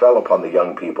 and it fell upon the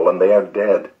young people, and they are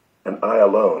dead, and I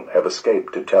alone have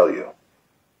escaped to tell you."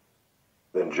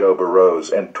 Then Job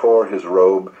arose and tore his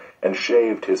robe and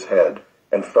shaved his head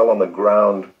and fell on the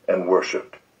ground and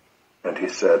worshipped. And he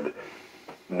said,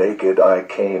 "Naked I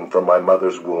came from my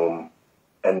mother's womb,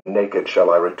 and naked shall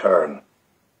I return.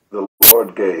 The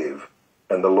Lord gave,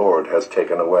 and the Lord has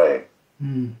taken away.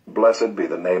 Blessed be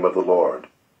the name of the Lord."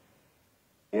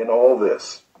 In all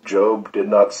this, Job did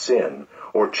not sin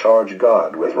or charge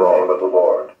God with wrong. Of the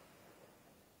Lord.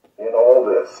 In all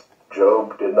this,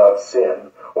 Job did not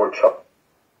sin or charge.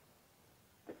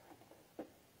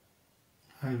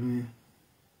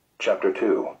 Chapter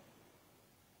 2.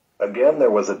 Again there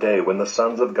was a day when the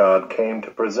sons of God came to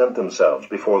present themselves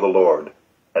before the Lord,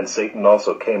 and Satan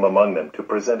also came among them to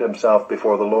present himself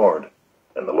before the Lord.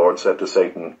 And the Lord said to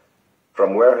Satan,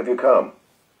 "From where have you come?"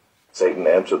 Satan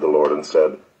answered the Lord and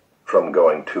said, "From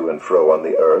going to and fro on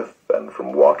the earth, and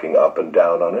from walking up and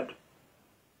down on it."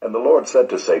 And the Lord said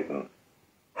to Satan,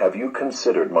 "Have you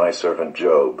considered my servant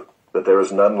Job, that there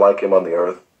is none like him on the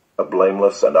earth, a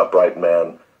blameless and upright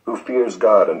man, who fears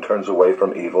God and turns away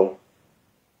from evil?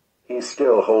 He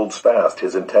still holds fast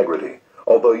his integrity,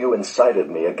 although you incited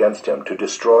me against him to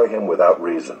destroy him without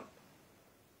reason."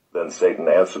 Then Satan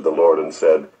answered the Lord and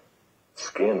said,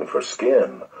 "Skin for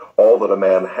skin. All that a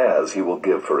man has he will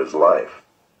give for his life.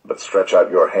 But stretch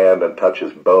out your hand and touch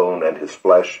his bone and his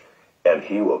flesh, and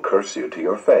he will curse you to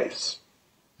your face.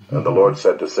 And the Lord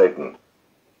said to Satan,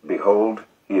 Behold,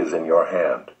 he is in your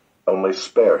hand. Only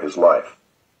spare his life.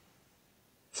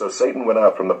 So Satan went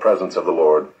out from the presence of the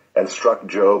Lord, and struck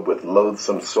Job with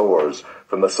loathsome sores,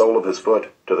 from the sole of his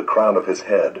foot to the crown of his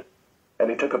head.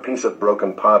 And he took a piece of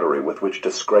broken pottery with which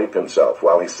to scrape himself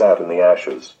while he sat in the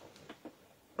ashes.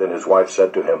 Then his wife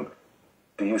said to him,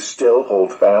 Do you still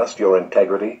hold fast your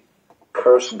integrity?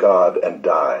 Curse God and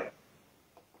die.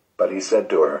 But he said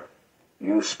to her,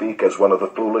 You speak as one of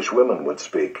the foolish women would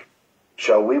speak.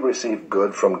 Shall we receive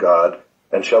good from God,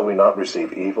 and shall we not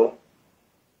receive evil?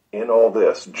 In all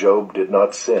this Job did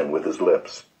not sin with his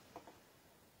lips.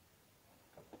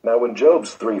 Now when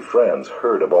Job's 3 friends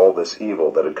heard of all this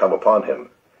evil that had come upon him,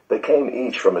 they came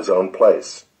each from his own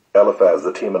place, Eliphaz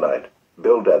the Temanite,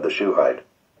 Bildad the Shuhite,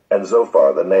 and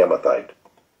Zophar the Naamathite.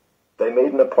 They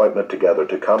made an appointment together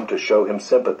to come to show him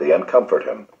sympathy and comfort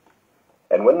him.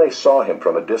 And when they saw him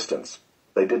from a distance,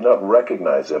 they did not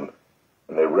recognize him,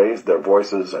 and they raised their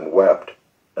voices and wept,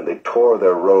 and they tore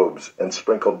their robes and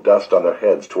sprinkled dust on their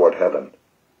heads toward heaven.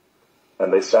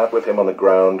 And they sat with him on the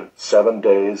ground 7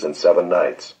 days and 7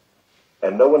 nights.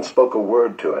 And no one spoke a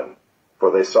word to him,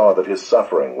 for they saw that his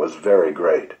suffering was very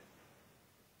great.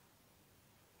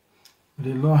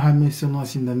 The Lord have mercy on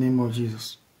us in the name of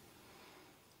Jesus.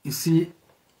 You see,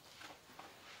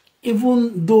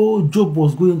 even though Job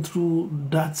was going through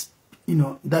that,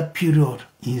 that period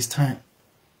in his time,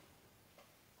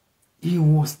 he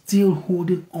was still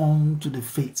holding on to the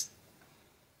faith.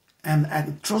 And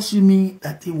I trust you me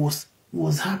that he was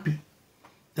happy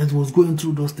that he was going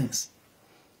through those things.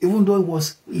 Even though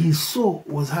his soul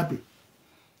was happy.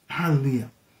 Hallelujah.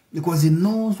 Because he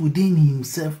knows within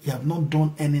himself he have not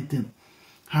done anything.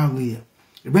 Hallelujah.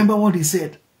 Remember what he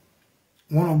said.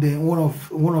 One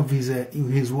of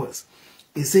his words.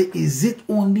 He said, Is it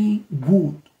only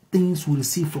good things we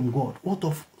receive from God? What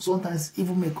of sometimes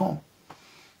evil may come?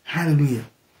 Hallelujah.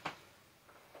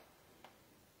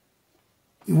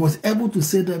 He was able to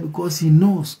say that because he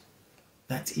knows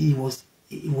that he was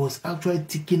actually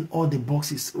ticking all the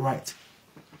boxes right.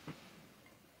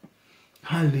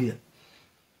 Hallelujah.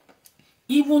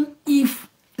 Even if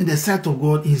in the sight of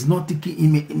God he's not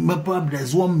ticking, probably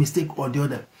there's one mistake or the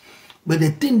other. But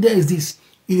the thing there is this: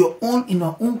 in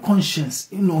our own conscience,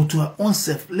 to our own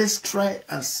self, let's try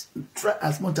as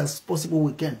much as possible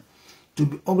we can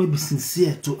to always be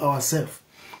sincere to ourselves.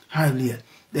 Hallelujah.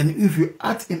 Then if you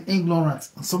act in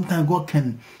ignorance, sometimes God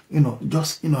can,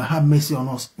 just, have mercy on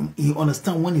us. He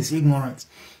understands when it's ignorant,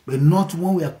 but not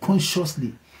when we are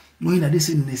consciously knowing that this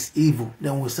is evil.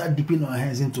 Then we'll start dipping our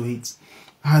hands into it.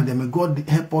 And may God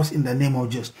help us in the name of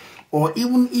Jesus. Or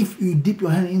even if you dip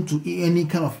your hand into any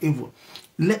kind of evil,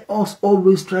 let us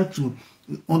always try to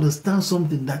understand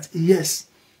something that yes,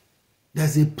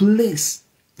 there's a place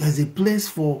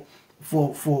for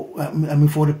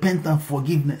repentance,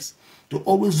 forgiveness. To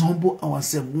always humble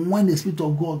ourselves when the Spirit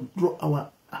of God draw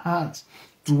our hearts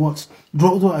towards,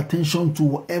 draw our attention to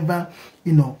whatever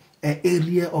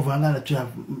area of our life that you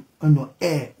have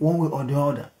err one way or the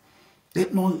other.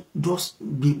 Let not just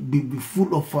be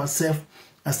full of ourselves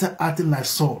and start acting like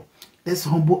Saul. Let's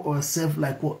humble ourselves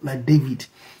like David,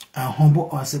 and humble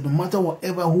ourselves no matter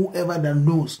whoever that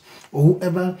knows, or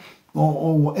whoever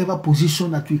or whatever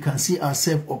position that we can see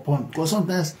ourselves upon. Because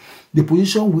sometimes the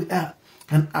position we are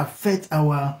can affect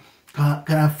our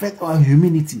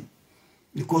humility,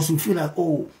 because we feel like,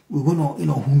 oh, we're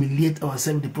gonna humiliate ourselves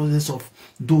in the presence of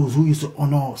those who used to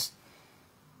honor us.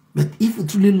 But if we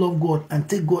truly love God and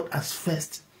take God as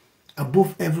first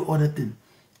above every other thing,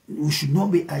 we should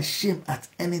not be ashamed at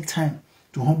any time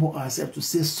to humble ourselves, to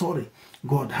say, sorry,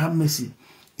 God, have mercy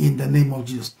in the name of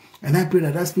Jesus. And I pray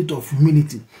that spirit of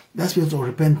humility, that spirit of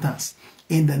repentance,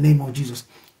 in the name of Jesus,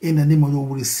 in the name of God,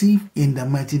 we receive in the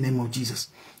mighty name of Jesus.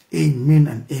 Amen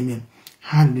and amen.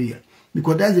 Hallelujah.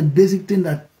 Because that's the basic thing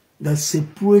that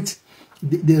separates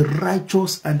the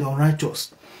righteous and the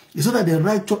unrighteous. It's not that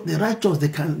the righteous they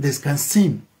can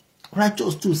sin.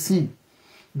 Righteous too sin.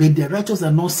 But the righteous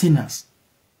are not sinners.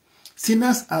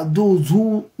 Sinners are those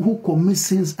who commit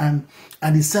sins and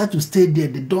decide to stay there.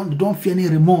 They don't feel any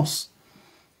remorse.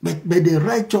 But the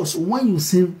righteous, when you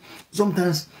sin,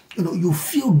 sometimes you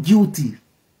feel guilty.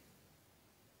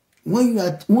 When you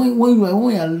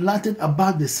are alerted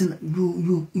about the sin,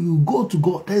 you go to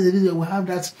God. That's the reason we have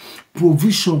that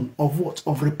provision of what?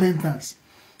 Of repentance.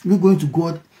 You're going to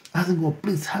God, asking God,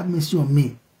 please have mercy on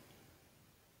me.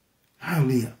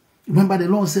 Hallelujah. Remember, the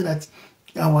Lord said that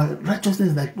Our righteousness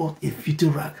is like what? A filthy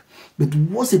rag. But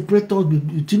what separates us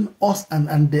between us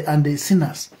and the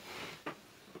sinners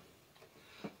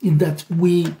is that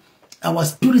our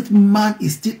spirit man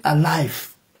is still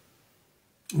alive.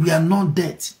 We are not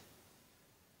dead.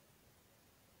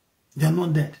 We are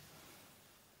not dead.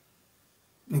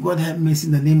 May God help me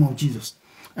in the name of Jesus.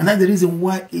 And that's the reason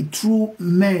why a true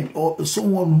man or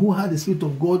someone who has the Spirit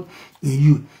of God in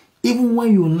you, even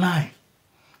when you lie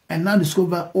and now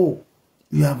discover, oh,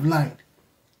 you have lied,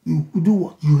 you do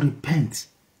what? You repent.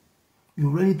 You're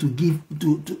ready to give,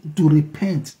 to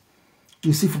repent,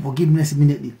 to seek for forgiveness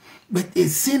immediately. But a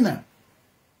sinner,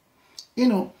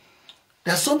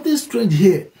 there's something strange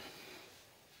here.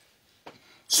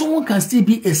 Someone can still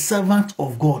be a servant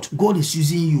of God. God is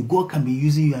using you. God can be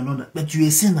using you and all that. But you're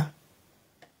a sinner.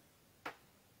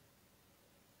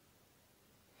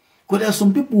 Because there are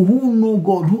some people who know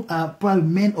God, who are probably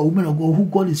men or women of God, who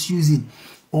God is using,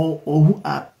 or who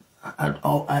are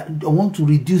want to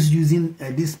reduce using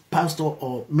this pastor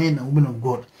or men and women of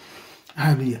God.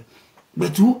 Hallelujah.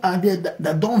 But who are there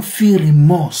that don't feel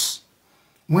remorse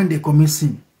when they commit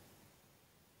sin?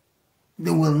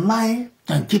 They will lie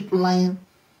and keep lying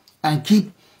and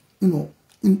keep,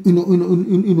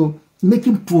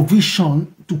 making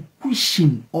provision to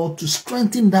cushion or to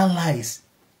strengthen their lies.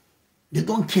 They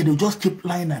don't care. They just keep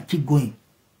lying and keep going.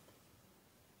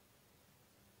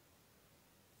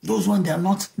 Those ones,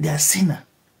 they are sinner.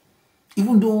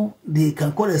 Even though they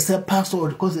can call themselves pastor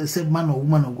or call themselves man or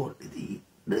woman of God,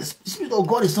 the Spirit of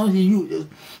God is not in you.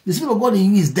 The Spirit of God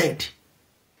in you is dead.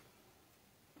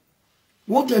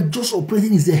 What you are just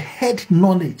operating is the head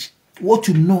knowledge, what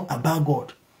you know about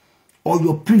God, or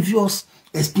your previous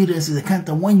experiences, the kind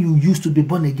of when you used to be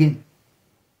born again.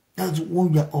 That's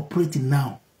what you are operating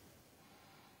now.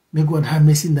 May God have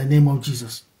mercy in the name of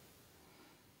Jesus.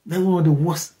 That's one of the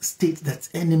worst states that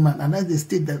any man, and that's the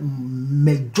state that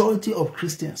majority of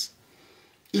Christians,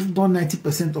 if not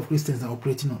 90% of Christians, are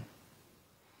operating on.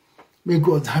 May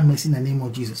God have mercy in the name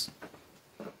of Jesus.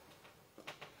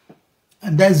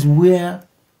 And that's where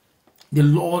the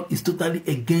Lord is totally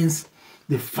against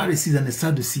the Pharisees and the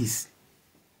Sadducees.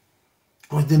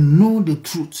 Because they know the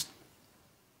truth.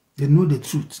 They know the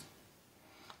truth.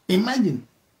 Imagine,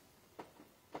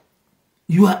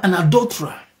 you are an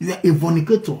adulterer, you are a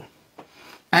fornicator,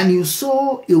 and you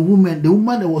saw a woman, the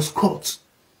woman that was caught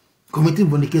committing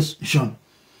fornication.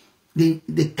 They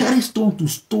carry stone to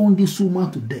stone this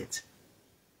woman to death.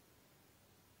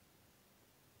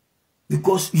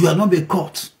 Because you are not been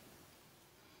caught.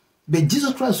 But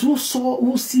Jesus Christ, who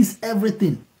sees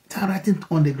everything, writing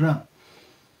on the ground,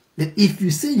 that if you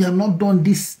say you have not done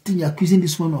this thing you're accusing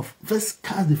this one of, first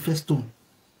cast the first stone.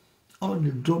 Or they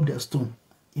drop their stone.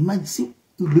 Imagine, see,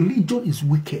 religion is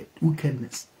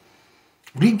wickedness.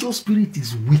 Religious spirit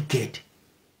is wicked.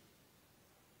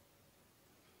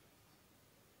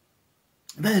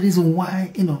 That's the reason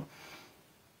why,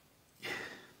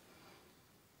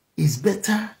 it's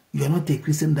better you are not a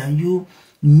Christian than you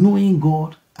knowing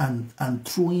God and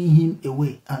throwing him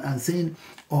away and saying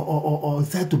or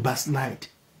try to backslide.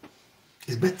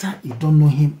 It's better you don't know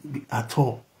him at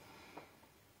all.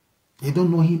 You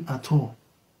don't know him at all.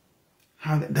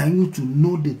 Than you to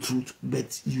know the truth,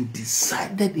 but you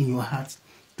decided in your heart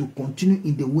to continue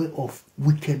in the way of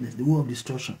wickedness, the way of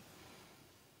destruction.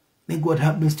 May God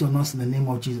have mercy on us in the name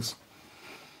of Jesus.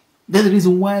 That's the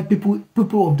reason why people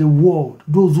of the world,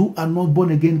 those who are not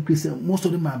born again Christians, most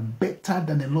of them are better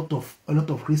than a lot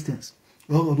of Christians.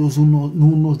 A lot of those who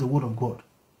knows the word of God.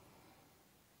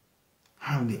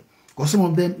 How they? Because some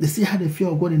of them, they still have the fear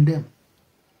of God in them.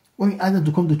 When you ask them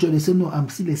to come to church, they say, no, I'm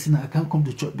still a sinner, I can't come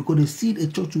to church. Because they see a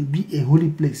church will be a holy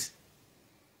place.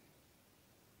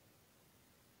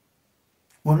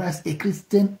 Whereas a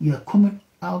Christian, you are coming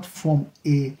out from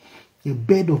a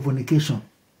bed of fornication.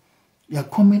 You are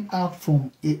coming out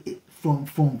from a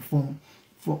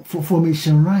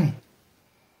shrine.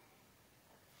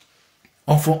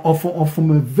 Or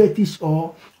from a fetish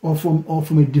or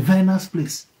from a diviner's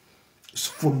place.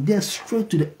 From there straight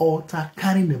to the altar,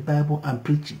 carrying the Bible and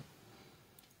preaching.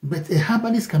 But a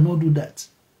herbalist cannot do that.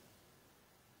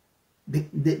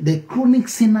 The chronic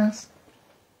sinners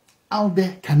out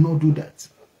there cannot do that.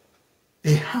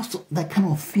 They have that kind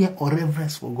of fear or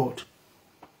reverence for God.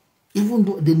 Even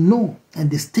though they know and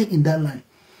they stay in that line.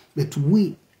 But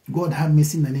we, God have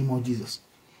mercy in the name of Jesus.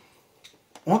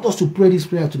 I want us to pray this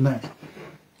prayer tonight.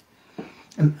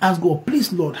 And ask God,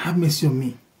 please Lord, have mercy on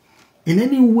me. In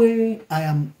any way I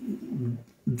am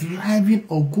driving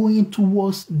or going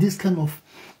towards this kind of,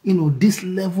 this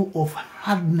level of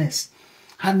hardness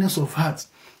of heart,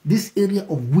 this area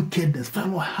of wickedness. Father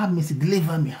Lord, have mercy,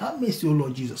 deliver me. Have mercy, O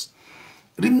Lord Jesus.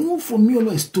 Remove from me, O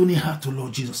Lord, a stony heart, O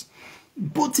Lord Jesus.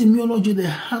 Put in me, O Lord Jesus, the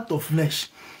heart of flesh.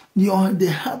 The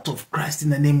heart of Christ in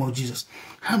the name of Jesus.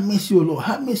 Have mercy, O Lord.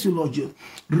 Have mercy, O Lord Jesus.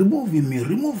 Remove in me.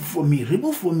 Remove from me.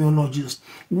 Remove from me, O Lord Jesus.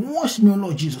 Wash me, O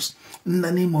Lord Jesus. In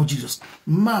the name of Jesus.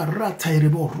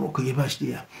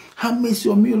 Have mercy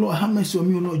on me, O Lord. Have mercy on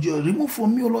me, O Lord Jesus. Remove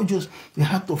from me, O Lord Jesus, the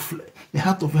heart of flesh, the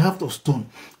heart of stone.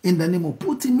 In the name of,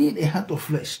 put in me a heart of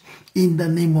flesh. In the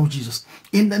name of Jesus.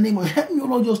 In the name of, help me, O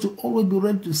Lord Jesus, to always be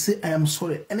ready to say I am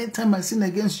sorry anytime I sin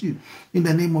against you. In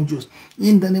the name of Jesus.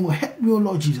 In the name of, help me, O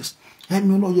Lord Jesus. Help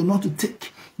me, O Lord, not to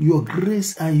take your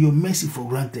grace and your mercy for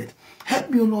granted. Help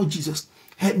me, O Lord Jesus.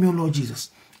 Help me, O Lord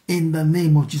Jesus. In the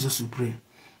name of Jesus we pray.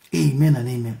 Amen and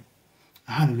amen.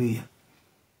 Hallelujah.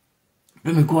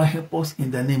 Let me God help us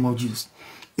in the name of Jesus.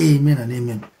 Amen and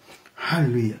amen.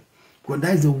 Hallelujah. Because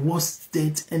that is the worst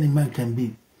state any man can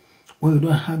be. When you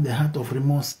don't have the heart of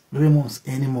remorse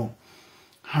anymore.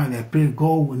 Hallelujah. I pray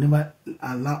God will never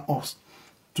allow us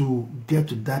to get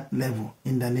to that level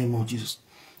in the name of Jesus.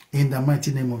 In the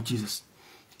mighty name of Jesus.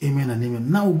 Amen and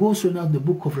amen. Now we'll go straight out the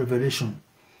book of Revelation,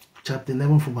 chapter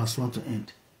 11 from verse 1 to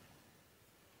end.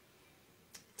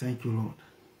 Thank you, Lord.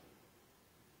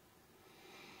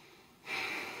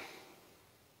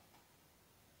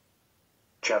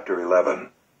 Chapter 11.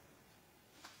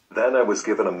 Then I was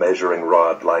given a measuring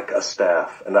rod like a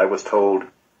staff, and I was told,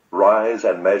 Rise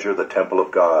and measure the temple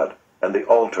of God, and the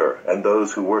altar, and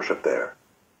those who worship there.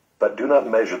 But do not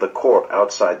measure the court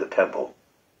outside the temple.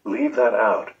 Leave that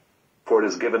out, for it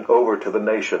is given over to the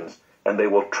nations, and they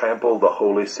will trample the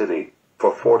holy city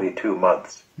for 42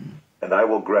 months. And I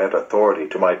will grant authority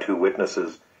to my 2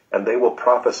 witnesses, and they will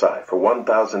prophesy for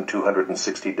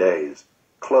 1,260 days,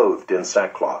 clothed in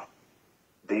sackcloth.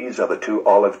 These are the 2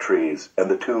 olive trees and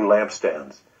the 2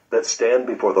 lampstands that stand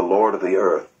before the Lord of the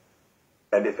earth.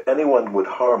 And if anyone would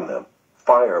harm them,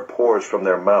 fire pours from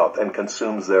their mouth and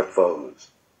consumes their foes.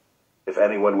 If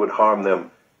anyone would harm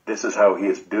them, this is how he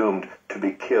is doomed to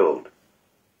be killed.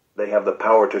 They have the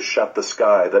power to shut the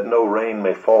sky that no rain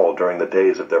may fall during the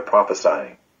days of their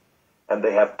prophesying. And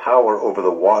they have power over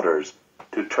the waters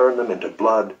to turn them into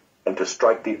blood and to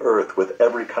strike the earth with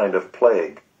every kind of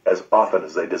plague as often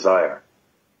as they desire.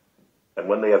 And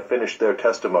when they have finished their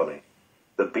testimony,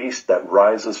 the beast that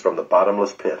rises from the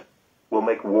bottomless pit will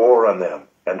make war on them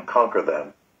and conquer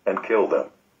them and kill them.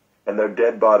 And their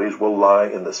dead bodies will lie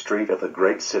in the street of the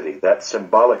great city that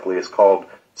symbolically is called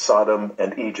Sodom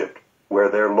and Egypt, where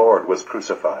their Lord was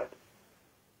crucified.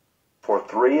 For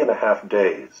 3.5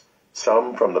 days,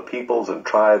 some from the peoples and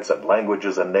tribes and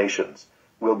languages and nations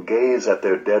will gaze at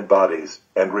their dead bodies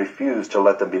and refuse to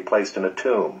let them be placed in a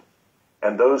tomb.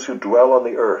 And those who dwell on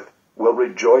the earth will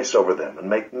rejoice over them and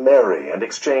make merry and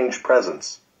exchange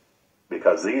presents,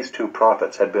 because these 2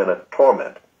 prophets had been a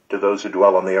torment to those who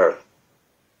dwell on the earth.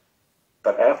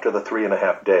 But after the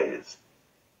 3.5 days,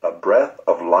 a breath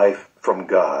of life from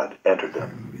God entered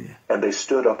them, and they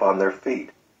stood up on their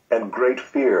feet, and great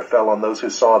fear fell on those who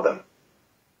saw them.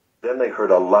 Then they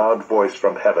heard a loud voice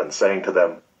from heaven saying to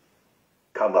them,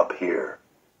 Come up here.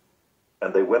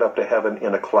 And they went up to heaven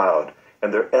in a cloud,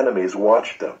 and their enemies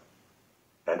watched them.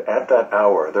 And at that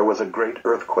hour there was a great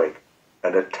earthquake,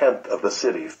 and 1/10 of the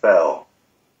city fell.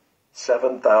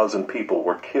 7,000 people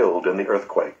were killed in the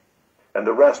earthquake, and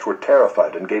the rest were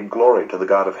terrified and gave glory to the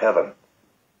God of heaven.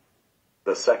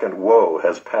 The second woe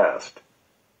has passed.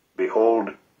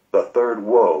 Behold, the third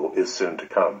woe is soon to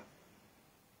come.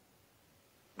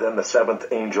 Then the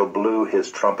 7th angel blew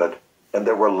his trumpet, and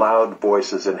there were loud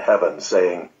voices in heaven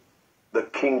saying, The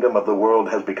kingdom of the world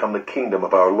has become the kingdom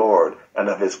of our Lord and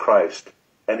of his Christ,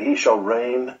 and he shall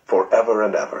reign forever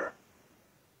and ever.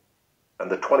 And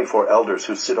the 24 elders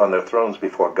who sit on their thrones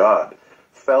before God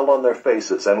fell on their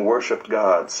faces and worshipped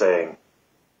God, saying,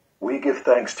 We give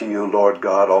thanks to you, Lord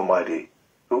God Almighty,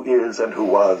 who is and who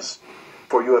was,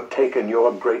 for you have taken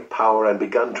your great power and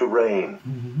begun to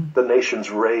reign. The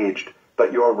nations raged,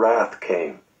 but your wrath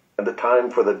came, and the time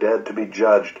for the dead to be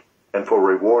judged, and for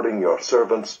rewarding your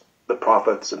servants, the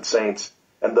prophets and saints,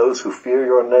 and those who fear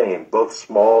your name, both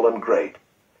small and great,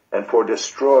 and for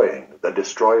destroying the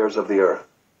destroyers of the earth.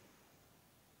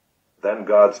 Then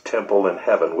God's temple in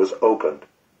heaven was opened,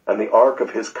 and the ark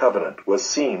of his covenant was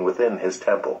seen within his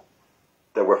temple.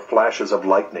 There were flashes of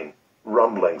lightning,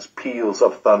 rumblings, peals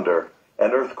of thunder,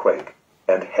 an earthquake,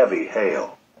 and heavy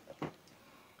hail.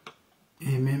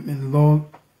 Amen. And Lord,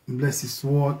 bless his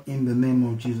word in the name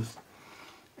of Jesus.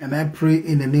 And I pray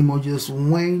in the name of Jesus,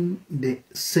 when the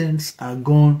saints are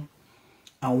gone,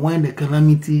 and when the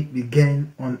calamity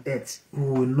began on earth, we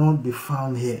will not be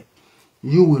found here.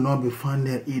 You will not be found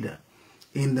there either.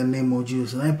 in the name of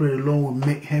Jesus. And I pray the Lord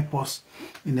will help us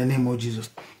in the name of Jesus.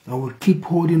 I will keep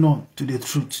holding on to the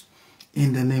truth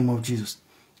in the name of Jesus.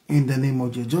 In the name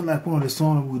of Jesus. Just like one of the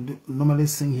songs we normally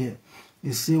sing here.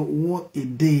 You see, what a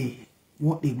day,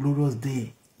 what a glorious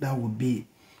day that would be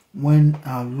when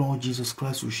our Lord Jesus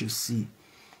Christ we shall see.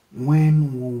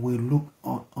 When we will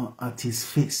look at his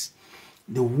face,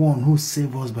 the one who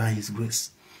saved us by his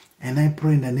grace. And I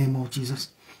pray in the name of Jesus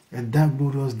that that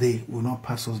glorious day will not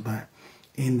pass us by.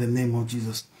 In the name of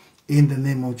Jesus. In the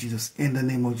name of Jesus. In the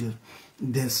name of Jesus.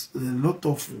 There's a lot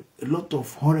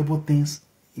of horrible things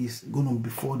is going to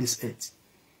before this earth.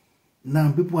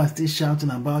 Now people are still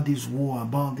shouting about this war,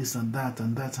 about this and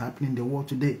that's happening in the world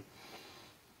today.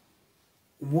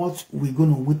 What we're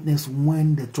going to witness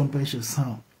when the trumpet shall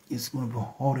sound is going to be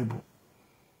horrible.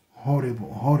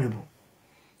 Horrible, horrible.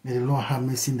 May the Lord have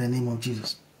mercy in the name of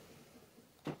Jesus.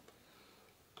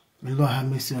 May the Lord have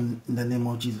mercy in the name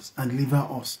of Jesus and deliver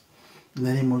us in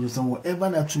the name of Jesus. And whatever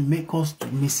that will make us to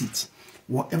miss it,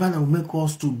 whatever that will make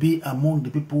us to be among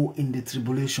the people in the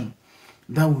tribulation,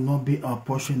 that will not be our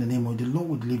portion in the name of the Lord.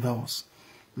 Will deliver us.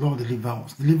 Lord, deliver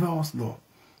us. Deliver us, Lord.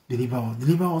 Deliver us.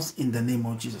 Deliver us in the name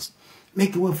of Jesus.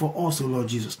 Make a way for us, O Lord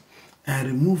Jesus. And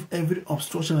remove every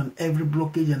obstruction and every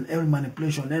blockage and every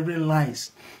manipulation, every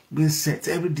lies being set,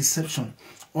 every deception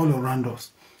all around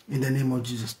us in the name of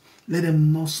Jesus. Let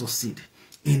them not succeed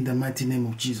in the mighty name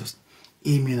of Jesus.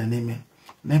 Amen and amen.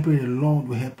 And I pray the Lord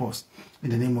will help us in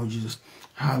the name of Jesus.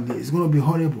 It's going to be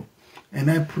horrible.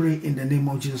 And I pray in the name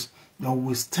of Jesus that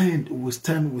we stand. You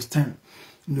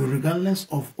know, regardless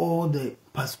of all the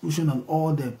persecution and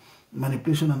all the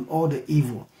manipulation and all the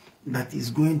evil that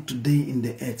is going today in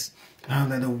the earth,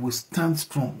 and that we stand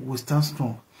strong. We stand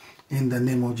strong in the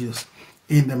name of Jesus.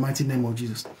 In the mighty name of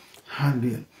Jesus.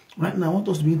 Hallelujah. Right now, I want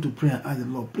us to begin to pray and ask the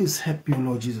Lord, please help me,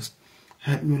 Lord Jesus.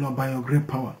 Help me, Lord, by your great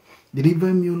power.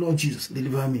 Deliver me, Lord Jesus.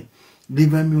 Deliver me.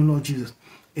 Deliver me, Lord Jesus.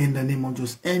 In the name of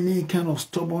Jesus. Any kind of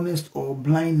stubbornness or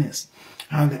blindness,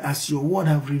 and as your word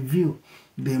have revealed,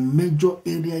 the major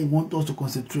area you want us to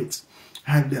concentrate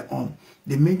on.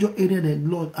 The major area that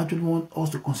Lord actually wants us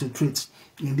to concentrate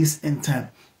in this end time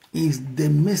is the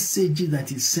message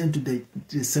that is sent to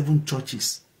the 7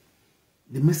 churches.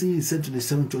 The message is sent to the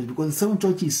 7 churches, because the 7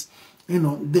 churches, you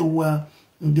know, they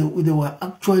were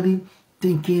actually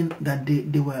thinking that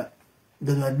they were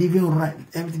living right.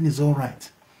 Everything is all right.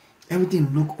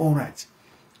 Everything look all right.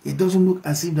 It doesn't look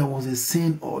as if there was a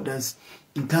sin or there's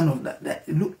a kind of that.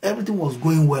 Look, everything was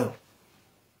going well.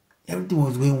 Everything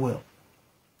was going well.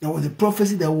 There was a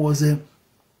prophecy. There was a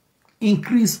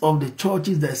increase of the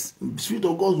churches. The Spirit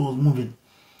of God was moving,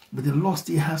 but the Lord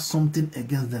still has something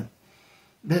against them.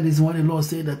 That is why the Lord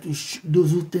said that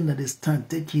those who think that they stand,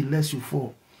 take heed lest you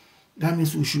fall. That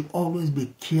means we should always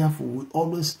be careful. We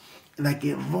always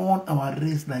run our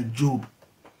race like Job.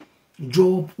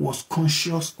 Job was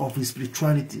conscious of his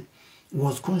spirituality,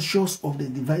 was conscious of the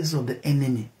devices of the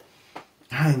enemy.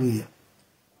 Hallelujah.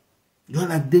 Just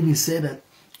like David said that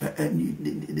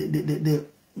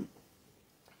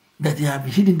that he have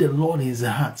hidden the Lord in his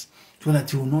heart, so that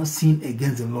he will not sin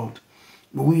against the Lord.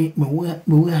 But we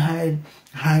hide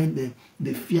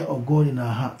the fear of God in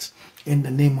our hearts in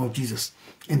the name of Jesus.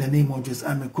 In the name of Jesus,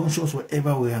 I'm conscious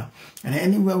wherever we are. And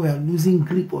anywhere we are losing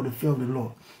grip of the fear of the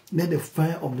Lord, let the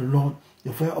fire of the Lord,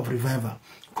 the fire of revival,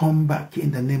 come back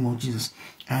in the name of Jesus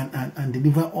and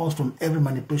deliver us from every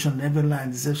manipulation and every lie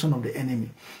and deception of the enemy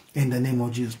in the name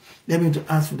of Jesus. Let me to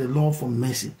ask for the Lord for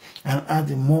mercy and add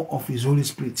more of his Holy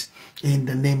Spirit in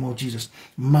the name of Jesus.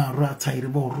 Father,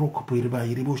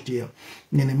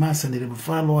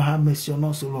 Lord, have mercy on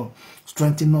us, Lord.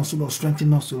 Strengthen us, Lord.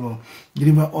 Strengthen us, Lord.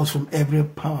 Deliver us from every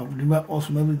power. Deliver us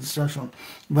from every distraction.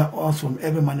 Deliver us from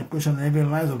every manipulation and every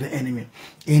lies of the enemy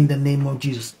in the name of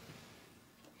Jesus.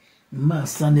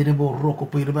 Father, deliver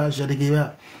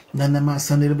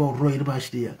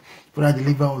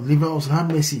us,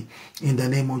 have mercy in the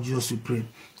name of Jesus, we pray.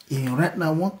 And right now,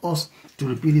 I want us to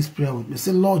repeat this prayer with me.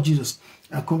 Say, Lord Jesus,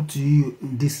 I come to you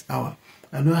in this hour.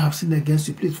 I know I have sinned against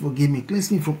you. Please forgive me.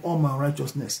 Cleanse me from all my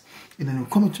righteousness. And then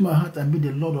come into my heart and be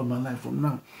the Lord of my life from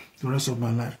now to the rest of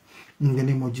my life. In the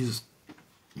name of Jesus.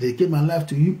 Dedicate my life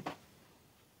to you.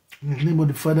 In the name of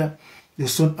the Father, the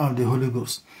Son, and the Holy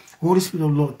Ghost. Holy Spirit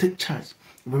of Lord, take charge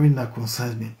of everything that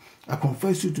concerns me. I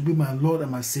confess you to be my Lord and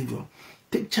my Savior.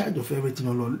 Take charge of everything,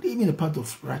 O Lord. Leave me the path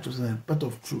of righteousness and the path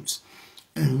of truth.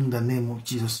 In the name of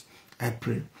Jesus, I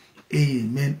pray.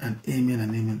 Amen and amen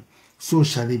and amen. So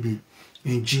shall it be.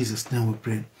 In Jesus' name we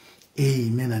pray.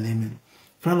 Amen and amen.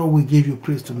 Father, we give you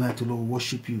praise tonight, O Lord.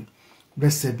 Worship you.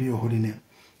 Blessed be your holy name.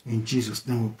 In Jesus'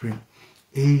 name we pray.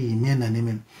 Amen and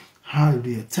amen.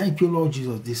 Hallelujah. Thank you, Lord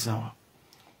Jesus, this hour.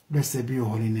 Blessed be your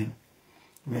holy name.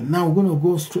 Well, now we're going to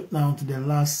go straight now to the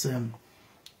last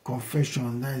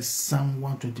confession. That is Psalm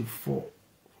 124,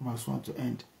 verse 1 to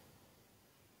end.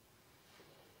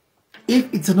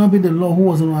 If it had not been the Lord who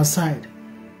was on our side,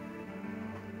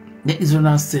 the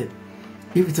Israelites said,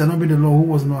 if it had not been the Lord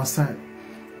who was on our side,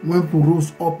 when people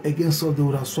rose up against us, they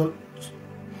would have swallowed.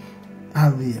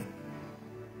 Hallelujah.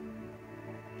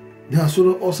 They have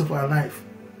swallowed us of our life.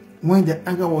 When the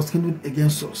anger was kindled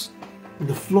against us,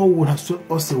 the flood would have swept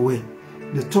us away.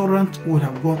 The torrent would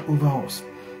have gone over us.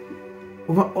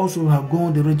 Over us would have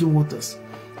gone the raging waters.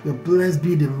 But blessed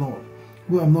be the Lord,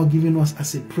 who have not given us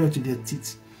as a prey to their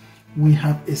teeth. We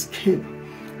have escaped.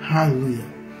 Hallelujah.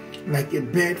 Like a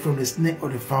bird from the snare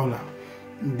of the fowler.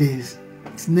 The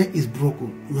snare is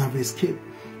broken. We have escaped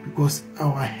because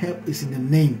our help is in the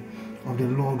name of the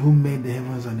Lord who made the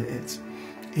heavens and the earth.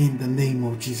 In the name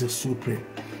of Jesus we pray.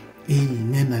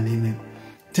 Amen and amen.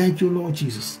 Thank you, Lord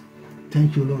Jesus.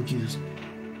 Thank you, Lord Jesus.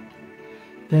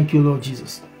 Thank you, Lord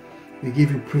Jesus. We give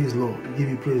you praise, Lord. We give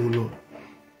you praise, Lord.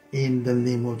 In the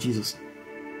name of Jesus.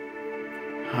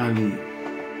 Hallelujah.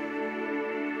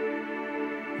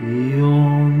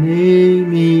 Your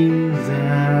name is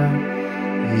above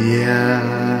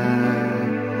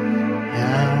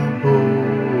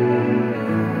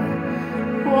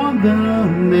all the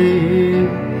name.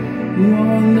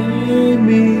 Your name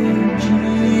is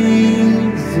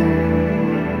Jesus.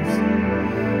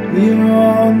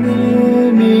 Your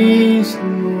name is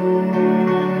Lord.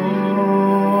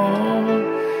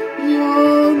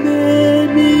 Your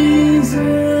name is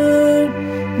above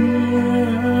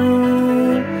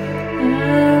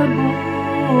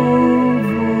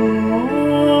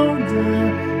all the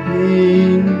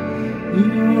name.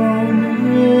 Your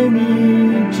name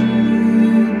is Jesus.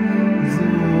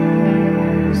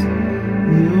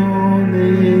 Your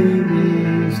name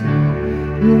is Lord.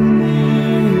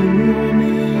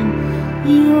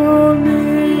 Your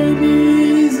name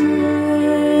is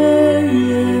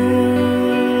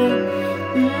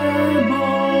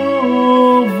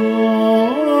above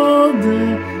all the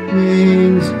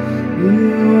names.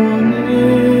 Your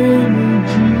name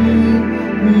is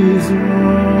Jesus.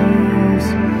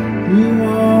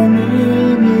 Your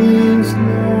name is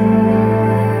Lord.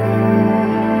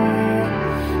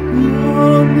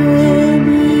 Your name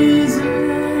is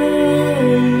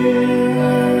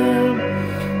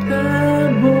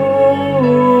above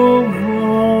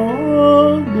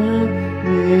all the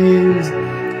names.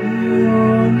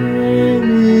 Your name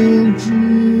is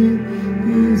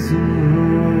Jesus.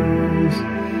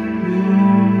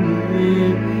 Your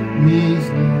name is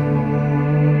Lord.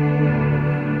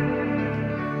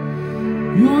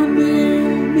 Your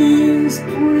name is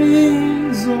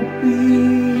Prince of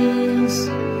Peace.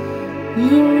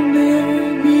 Your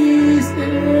name is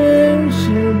El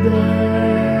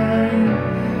Shaddai.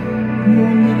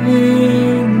 Your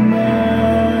name,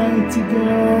 mighty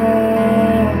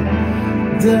God,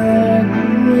 the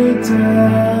great I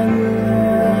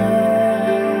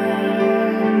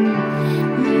am.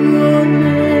 Your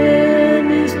name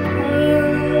is powerful.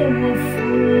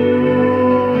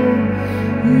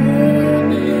 Your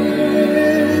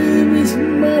name is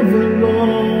marvelous.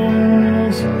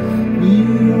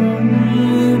 Your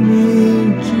name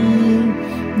is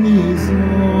Jesus.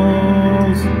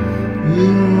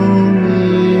 Your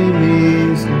name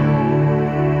is Lord.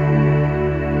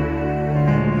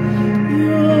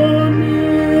 Your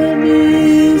name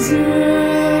is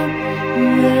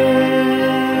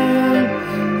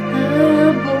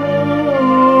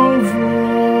above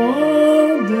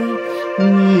all the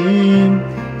name.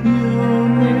 Your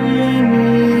name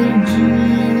is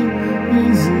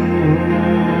Jesus.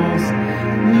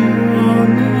 Your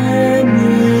name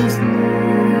is Lord.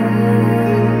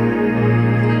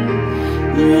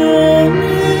 Your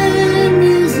name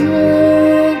is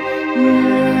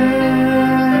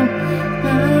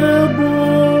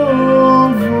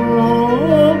above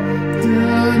all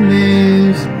the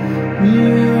names.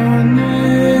 Your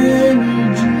name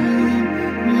is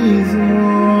Jesus.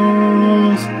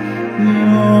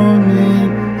 Your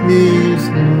name is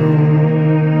Lord.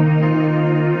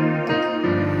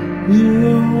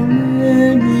 Your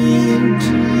name is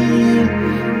Jesus.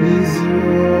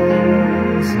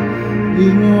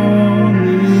 Your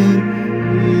name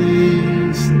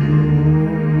is Lord.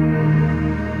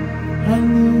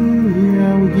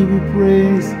 Hallelujah, we give you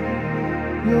praise.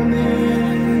 Your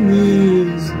name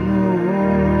is Lord.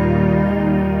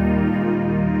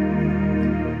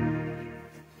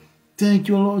 Thank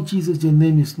you, Lord Jesus. Your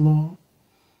name is Lord.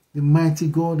 The mighty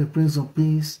God, the Prince of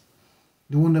Peace,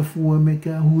 the wonderful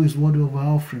Waymaker, who is worthy of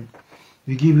our offering.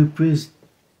 We give you praise.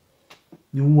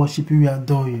 We worship you, we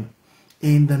adore you.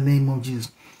 In the name of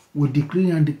Jesus. We decree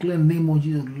and declare in the name of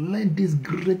Jesus. Let this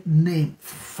great name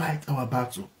fight our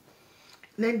battle.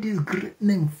 Let this great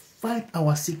name fight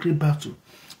our secret battle.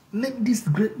 Let this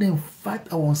great name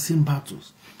fight our unseen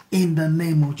battles. In the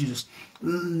name of Jesus.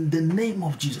 In the name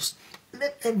of Jesus.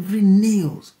 Let every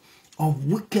nails of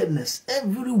wickedness,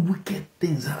 every wicked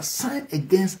things assigned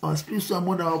against our spiritual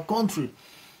mother, our country,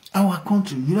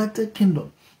 United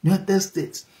Kingdom, United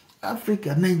States,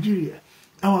 Africa, Nigeria,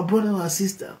 our brother, our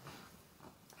sister,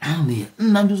 and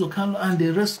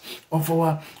the rest of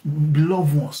our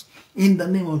beloved ones. In the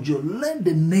name of Jesus, let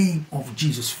the name of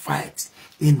Jesus fight.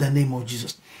 In the name of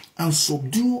Jesus, and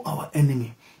subdue our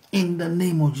enemy. In the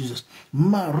name of Jesus,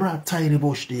 and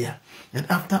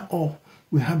after all,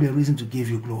 we have a reason to give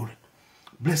you glory.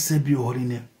 Blessed be your holy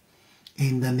name.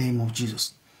 In the name of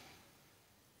Jesus.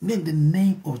 Let the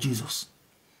name of Jesus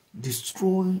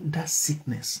destroy that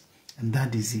sickness and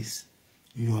that disease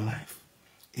in your life.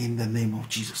 In the name of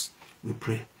Jesus, we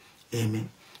pray. Amen.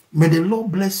 May the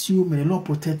Lord bless you. May the Lord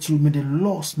protect you. May the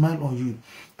Lord smile on you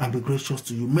and be gracious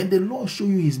to you. May the Lord show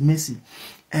you his mercy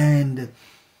and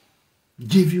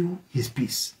give you his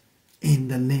peace. In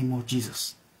the name of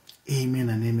Jesus. Amen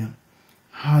and amen.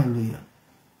 Hallelujah.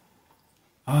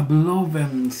 Our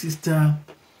beloved sister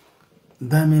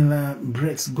Damila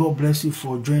Brex, God bless you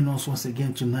for joining us once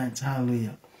again tonight.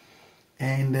 Hallelujah.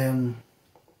 And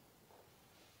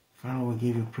Father will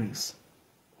give you praise.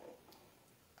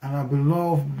 And our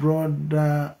beloved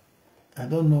brother, I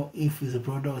don't know if he's a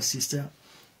brother or sister,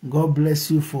 God bless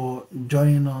you for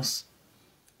joining us.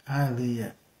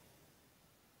 Hallelujah.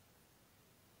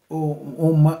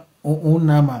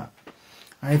 Onama.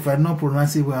 And if I'm not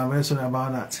pronouncing it well, I'm very sorry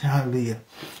about that. Hallelujah.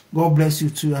 God bless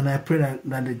you too. And I pray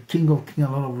that the King of Kings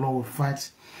and Lord of Lords will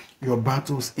fight your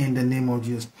battles in the name of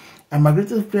Jesus. And my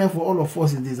greatest prayer for all of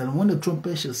us is this, that when the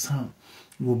trumpet shall sound,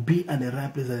 you will be at the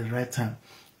right place at the right time.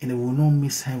 And you will not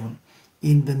miss heaven.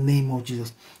 In the name of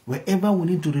Jesus. Wherever we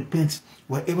need to repent,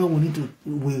 wherever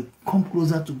we come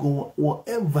closer to God,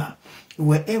 wherever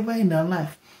in our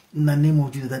life, in the name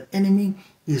of Jesus, that enemy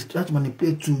is trying to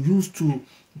manipulate to use to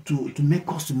make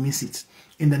us to miss it.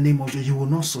 In the name of Jesus, you will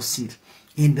not succeed.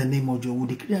 In the name of Jesus, we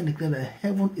declare and declare that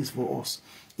heaven is for us.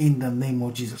 In the name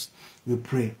of Jesus, we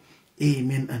pray.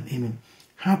 Amen and amen.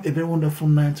 Have a very wonderful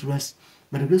night's rest.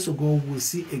 By the grace of God, we'll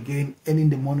see again early in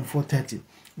the morning, 4:30.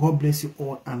 God bless you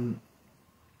all and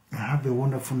have a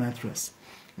wonderful night's rest.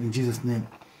 In Jesus' name,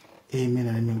 amen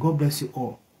and amen. God bless you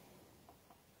all.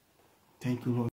 Thank you, Lord.